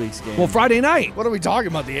last week's game. Well, Friday night. What are we talking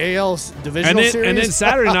about? The AL divisional series? And then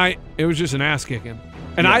Saturday night, it was just an ass kicking.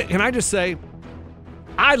 And can I just say,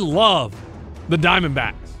 I love the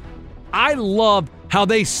Diamondbacks. I love how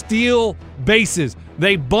they steal bases.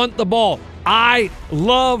 They bunt the ball. I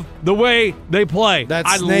love the way they play.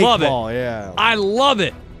 That's snake love ball, it. Yeah. I love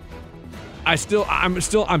it. I'm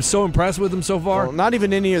so impressed with them so far. Well, not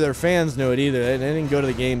even any of their fans knew it either. They didn't go to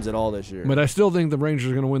the games at all this year. But I still think the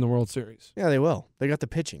Rangers are going to win the World Series. Yeah, they will. They got the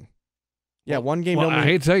pitching. Yeah, one game. Well, I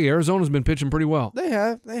hate to tell you, Arizona's been pitching pretty well. They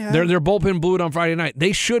have. Their bullpen blew it on Friday night.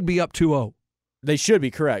 They should be up 2-0. They should be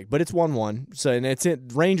correct, but it's 1-1. So and it's it.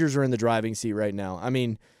 Rangers are in the driving seat right now. I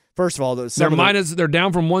mean, first of all, they're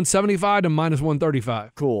down from 175 to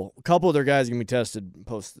 -135. Cool. A couple of their guys are gonna be tested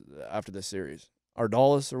after this series.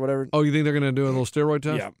 Ardalis or whatever. Oh, you think they're gonna do a little steroid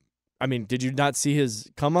test? Yeah. I mean, did you not see his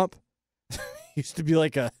come up? He used to be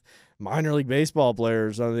like a minor league baseball player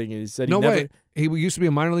or something. He said he used to be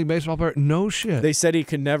a minor league baseball player. No shit. They said he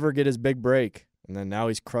could never get his big break, and then now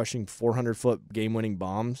he's crushing 400-foot game-winning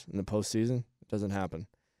bombs in the postseason. Doesn't happen.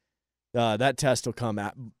 That test will come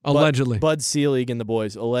at allegedly. Bud Selig and the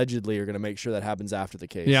boys allegedly are going to make sure that happens after the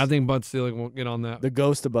case. Yeah, I think Bud Selig won't get on that. The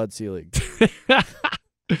ghost of Bud Selig.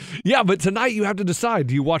 Yeah, but tonight you have to decide.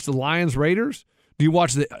 Do you watch the Lions-Raiders? Do you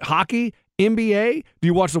watch the hockey, NBA? Do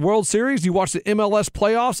you watch the World Series? Do you watch the MLS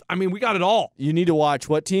playoffs? I mean, we got it all. You need to watch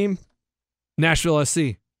what team? Nashville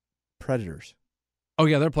SC. Predators. Oh,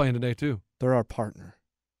 yeah, they're playing today, too. They're our partner.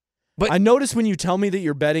 But I notice when you tell me that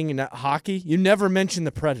you're betting in hockey, you never mention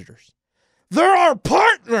the Predators. They're our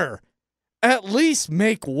partner. At least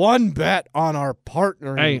make one bet on our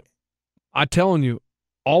partner. Hey, I'm telling you,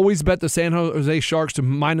 always bet the San Jose Sharks to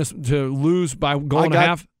lose by goal and a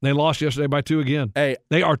half. They lost yesterday by 2 again. Hey,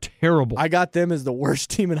 they are terrible. I got them as the worst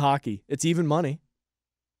team in hockey. It's even money.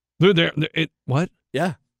 What?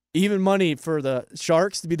 Yeah. Even money for the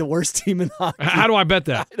Sharks to be the worst team in hockey. How do I bet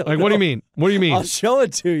that? Like, what do you mean? What do you mean? I'll show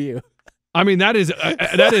it to you. I mean, that's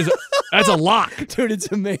a lock. Dude, it's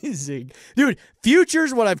amazing. Dude,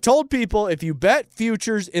 futures, what I've told people, if you bet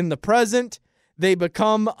futures in the present, they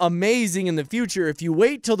become amazing in the future. If you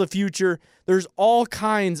wait till the future, there's all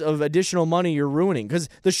kinds of additional money you're ruining. Because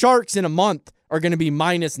the Sharks in a month are going to be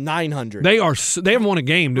 -900. They haven't won a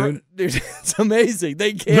game, dude. Dude, it's amazing.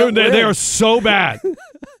 They can't win. They are so bad.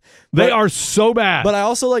 They are so bad. But I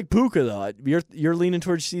also like Puka, though. You're leaning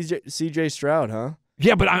towards CJ Stroud, huh?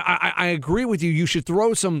 Yeah, but I agree with you. You should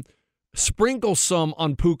sprinkle some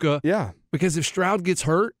on Puka. Yeah. Because if Stroud gets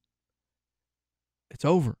hurt, it's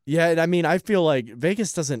over. Yeah, and I mean, I feel like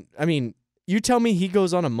Vegas doesn't – you tell me he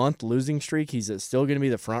goes on a month losing streak, he's still going to be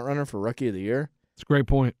the front runner for Rookie of the Year? It's a great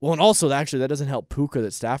point. Well, and also, actually, that doesn't help Puka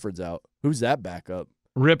that Stafford's out. Who's that backup?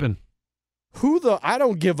 Ripping. I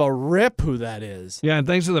don't give a rip who that is. Yeah, and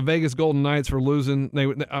thanks to the Vegas Golden Knights for losing.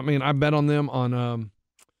 I bet on them on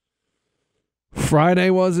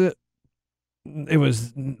Friday, was it? It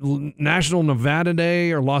was National Nevada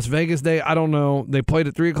Day or Las Vegas Day. I don't know. They played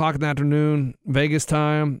at 3 o'clock in the afternoon, Vegas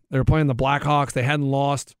time. They were playing the Blackhawks. They hadn't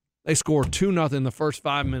lost. They scored 2-0 in the first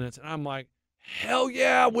 5 minutes. And I'm like, hell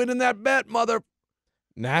yeah, winning that bet, mother.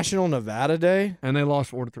 National Nevada Day? And they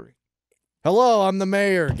lost 4-3. Hello, I'm the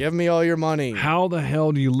mayor. Give me all your money. How the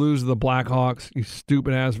hell do you lose to the Blackhawks, you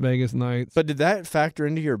stupid-ass Vegas Knights? But did that factor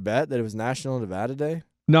into your bet that it was National Nevada Day?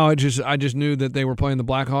 No, I just knew that they were playing the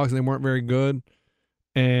Blackhawks and they weren't very good.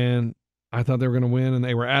 And I thought they were going to win, and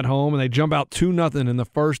they were at home, and they jump out 2-0 in the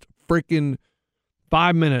first freaking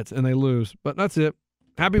 5 minutes, and they lose. But that's it.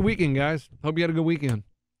 Happy weekend, guys. Hope you had a good weekend.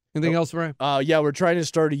 Anything else, Ray? Yeah, we're trying to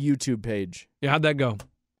start a YouTube page. Yeah, how'd that go?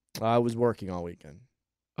 I was working all weekend.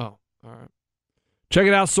 Oh, all right. Check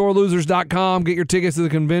it out, sorelosers.com. Get your tickets to the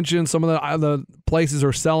convention. Some of the places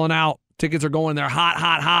are selling out. Tickets are going there hot,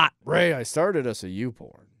 hot, hot. Ray, I started us a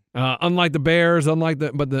U-porn. Unlike the Bears,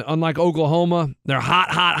 unlike Oklahoma, they're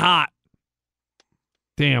hot, hot, hot.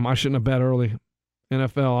 Damn, I shouldn't have bet early.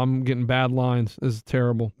 NFL, I'm getting bad lines. This is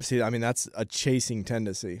terrible. See, I mean, that's a chasing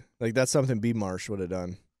tendency. Like, that's something B. Marsh would have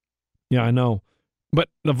done. Yeah, I know. But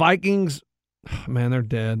the Vikings, man, they're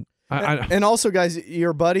dead. And also, guys,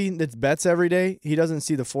 your buddy that bets every day, he doesn't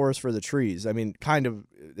see the forest for the trees. I mean, kind of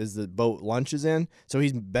as the boat lunches in. So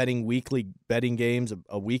he's betting weekly betting games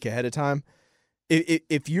a week ahead of time.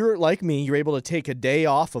 If you're like me, you're able to take a day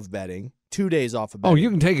off of betting, 2 days off of betting. Oh, you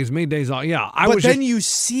can take as many days off. Yeah. But then you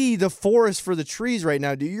see the forest for the trees right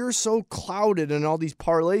now. Dude, you're so clouded in all these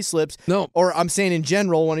parlay slips. No. Or I'm saying in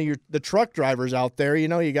general, one of the truck drivers out there, you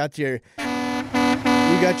got your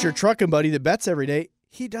trucking buddy that bets every day.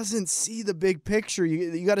 He doesn't see the big picture.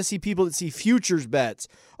 You got to see people that see futures bets.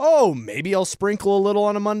 Oh, maybe I'll sprinkle a little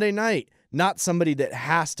on a Monday night. Not somebody that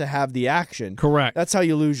has to have the action. Correct. That's how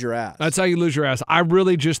you lose your ass. That's how you lose your ass. I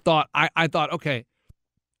really just thought, I thought, okay,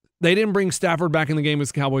 they didn't bring Stafford back in the game with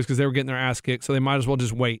the Cowboys because they were getting their ass kicked, so they might as well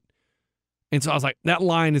just wait. And so I was like, that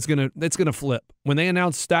line it's gonna flip. When they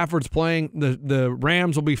announced Stafford's playing, the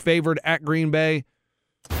Rams will be favored at Green Bay.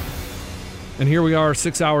 And here we are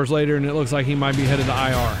 6 hours later, and it looks like he might be headed to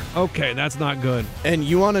IR. Okay, that's not good. And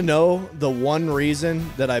you want to know the one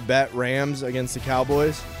reason that I bet Rams against the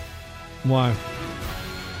Cowboys? Why?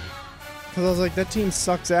 Because I was like, that team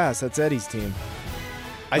sucks ass. That's Eddie's team.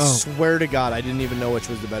 I swear to God, I didn't even know which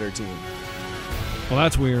was the better team. Well,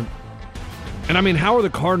 that's weird. And, I mean, how are the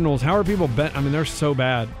Cardinals? How are people bet? I mean, they're so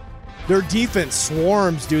bad. Their defense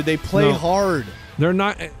swarms, dude. They play hard. They're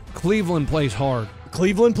not. Cleveland plays hard.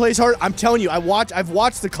 Cleveland plays hard. I'm telling you, I've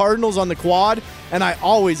watched the Cardinals on the quad, and I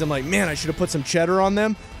always am like, man, I should have put some cheddar on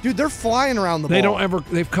them. Dude, they're flying around the ball.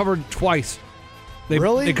 They've covered twice.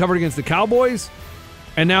 Really? They covered against the Cowboys,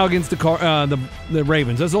 and now against the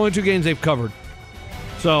Ravens. That's the only two games they've covered.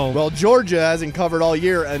 So, well, Georgia hasn't covered all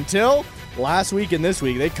year until last week and this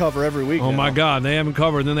week. They cover every week. Oh, my God. They haven't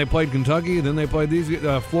covered. Then they played Kentucky. Then they played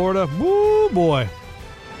Florida. Woo, boy.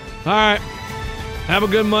 All right. Have a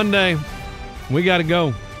good Monday. We got to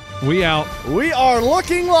go. We out. We are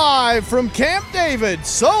looking live from Camp David.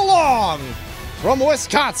 So long from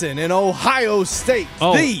Wisconsin and Ohio State.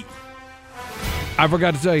 Oh, I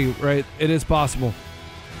forgot to tell you, right? It is possible.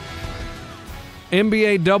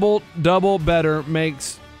 NBA double better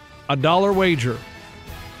makes $1 wager.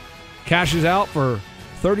 Cashes out for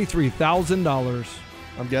 $33,000.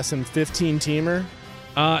 I'm guessing 15-teamer?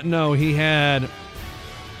 No, he had,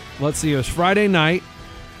 let's see, it was Friday night.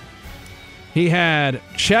 He had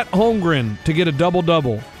Chet Holmgren to get a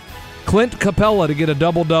double-double, Clint Capella to get a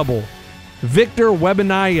double-double, Victor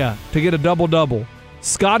Wembanyama to get a double-double,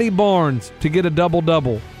 Scotty Barnes to get a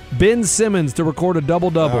double-double, Ben Simmons to record a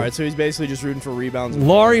double-double. All right, so he's basically just rooting for rebounds.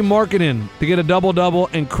 Lauri Markkanen to get a double-double,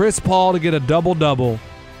 and Chris Paul to get a double-double.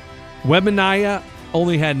 Wembanyama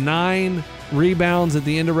only had 9 rebounds at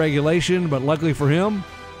the end of regulation, but luckily for him,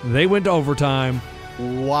 they went to overtime.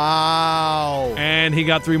 Wow. And he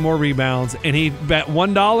got 3 more rebounds, and he bet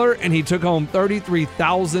 $1, and he took home $33,000,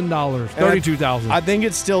 $32,000. I think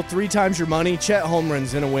it's still 3 times your money. Chet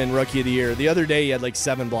Holmgren's going to win Rookie of the Year. The other day, he had like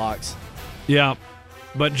 7 blocks. Yeah,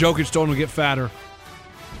 but Jokic told him to get fatter.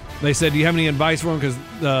 They said, do you have any advice for him? Because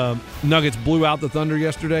the Nuggets blew out the Thunder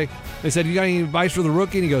yesterday. They said, you got any advice for the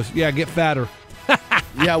rookie? And he goes, yeah, get fatter.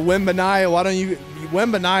 Yeah, Wembanyama, why don't you...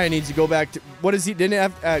 Wembanyama needs to go back to... What is he... Didn't he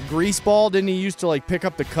have grease ball? Didn't he used to like pick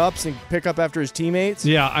up the cups and pick up after his teammates?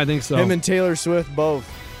 Yeah, I think so. Him and Taylor Swift both.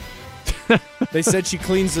 They said she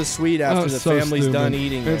cleans the suite after the family's done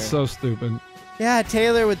eating there. It's so stupid. Yeah,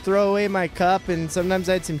 Taylor would throw away my cup, and sometimes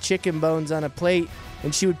I had some chicken bones on a plate,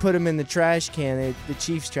 and she would put them in the trash can, the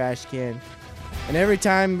Chiefs trash can. And every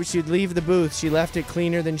time she'd leave the booth, she left it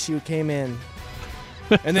cleaner than she came in.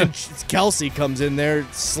 And then Kelsey comes in there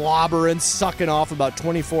slobbering, sucking off about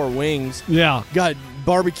 24 wings. Yeah. Got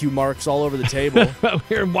barbecue marks all over the table.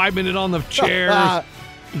 We're wiping it on the chairs.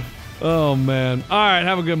 Oh, man. All right,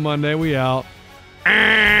 have a good Monday. We out.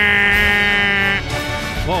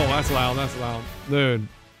 Whoa, that's loud. Dude.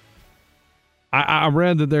 I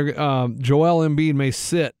read that Joel Embiid may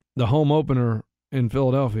sit the home opener in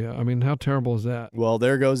Philadelphia. I mean, how terrible is that? Well,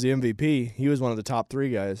 there goes the MVP. He was one of the top 3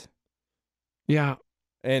 guys. Yeah.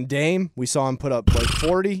 And Dame, we saw him put up like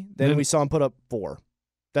 40. Then we saw him put up 4.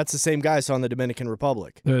 That's the same guy I saw in the Dominican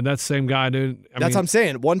Republic. Dude, that's the same guy, dude. That's what I'm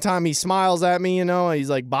saying. One time he smiles at me, he's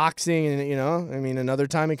like boxing, and, another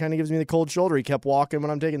time he kind of gives me the cold shoulder. He kept walking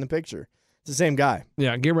when I'm taking the picture. It's the same guy.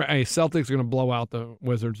 Yeah, Celtics are going to blow out the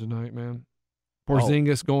Wizards tonight, man.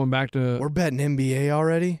 Porzingis going back to... We're betting NBA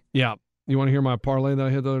already? Yeah. You want to hear my parlay that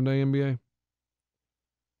I hit the other day, NBA?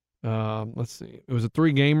 Let's see. It was a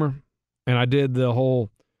 3-gamer, and I did the whole...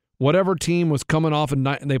 Whatever team was coming off and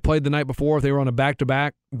they played the night before, if they were on a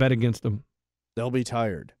back-to-back, bet against them. They'll be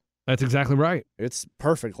tired. That's exactly right. It's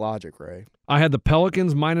perfect logic, Ray. I had the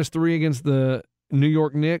Pelicans -3 against the New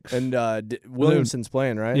York Knicks. And Williamson's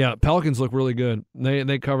playing, right? Yeah, Pelicans look really good.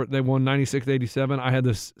 They won 96-87. I had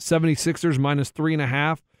the 76ers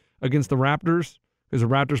 -3.5 against the Raptors because the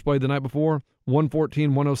Raptors played the night before.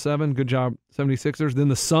 114-107. Good job, 76ers. Then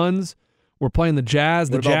the Suns were playing the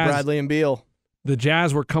Jazz. What about Bradley and Beal? The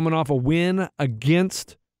Jazz were coming off a win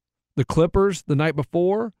against the Clippers the night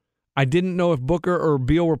before. I didn't know if Booker or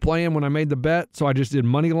Beal were playing when I made the bet, so I just did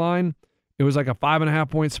money line. It was like a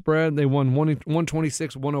 5.5-point spread. They won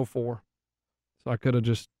 126-104. So I could have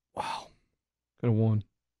just could have won.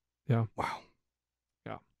 Yeah. Wow.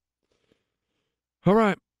 Yeah. All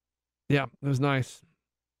right. Yeah, it was nice.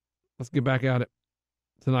 Let's get back at it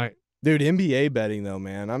tonight. Dude, NBA betting though,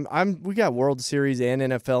 man. We got World Series and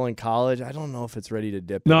NFL in college. I don't know if it's ready to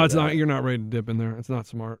dip. No, it's not. You're not ready to dip in there. It's not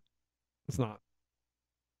smart. It's not.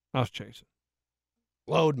 I was chasing.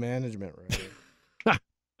 Load management, right?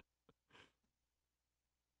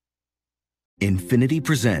 Infiniti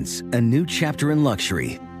presents a new chapter in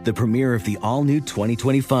luxury, the premiere of the all-new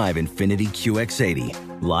 2025 Infiniti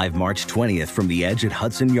QX80, live March 20th from the Edge at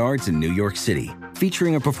Hudson Yards in New York City,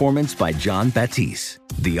 featuring a performance by John Batiste.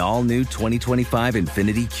 The all-new 2025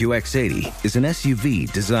 Infiniti QX80 is an SUV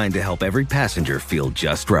designed to help every passenger feel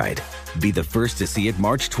just right. Be the first to see it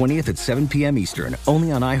March 20th at 7 p.m. Eastern,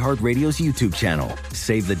 only on iHeartRadio's YouTube channel.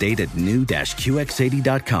 Save the date at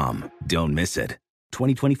new-QX80.com. Don't miss it.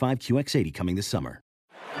 2025 QX80 coming this summer.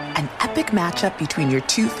 An epic matchup between your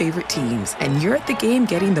 2 favorite teams, and you're at the game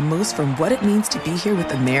getting the most from what it means to be here with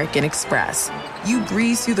American Express. You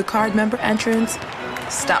breeze through the card member entrance,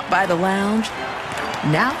 stop by the lounge.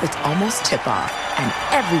 Now it's almost tip-off, and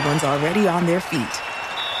everyone's already on their feet.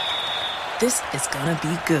 This is gonna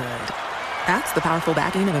be good. That's the powerful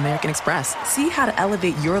backing of American Express. See how to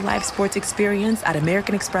elevate your live sports experience at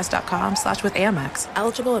americanexpress.com/withAmex.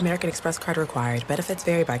 Eligible American Express card required. Benefits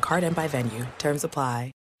vary by card and by venue. Terms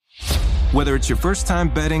apply. Whether it's your first time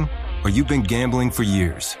betting or you've been gambling for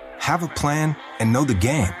years, have a plan and know the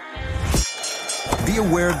game. Be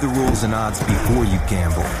aware of the rules and odds before you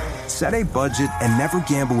gamble. Set a budget and never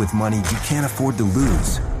gamble with money you can't afford to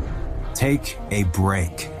lose. Take a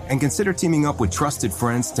break and consider teaming up with trusted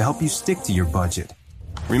friends to help you stick to your budget.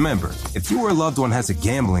 Remember, if you or a loved one has a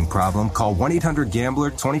gambling problem, call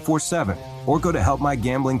 1-800-GAMBLER 24/7 or go to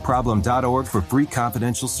helpmygamblingproblem.org for free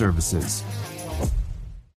confidential services.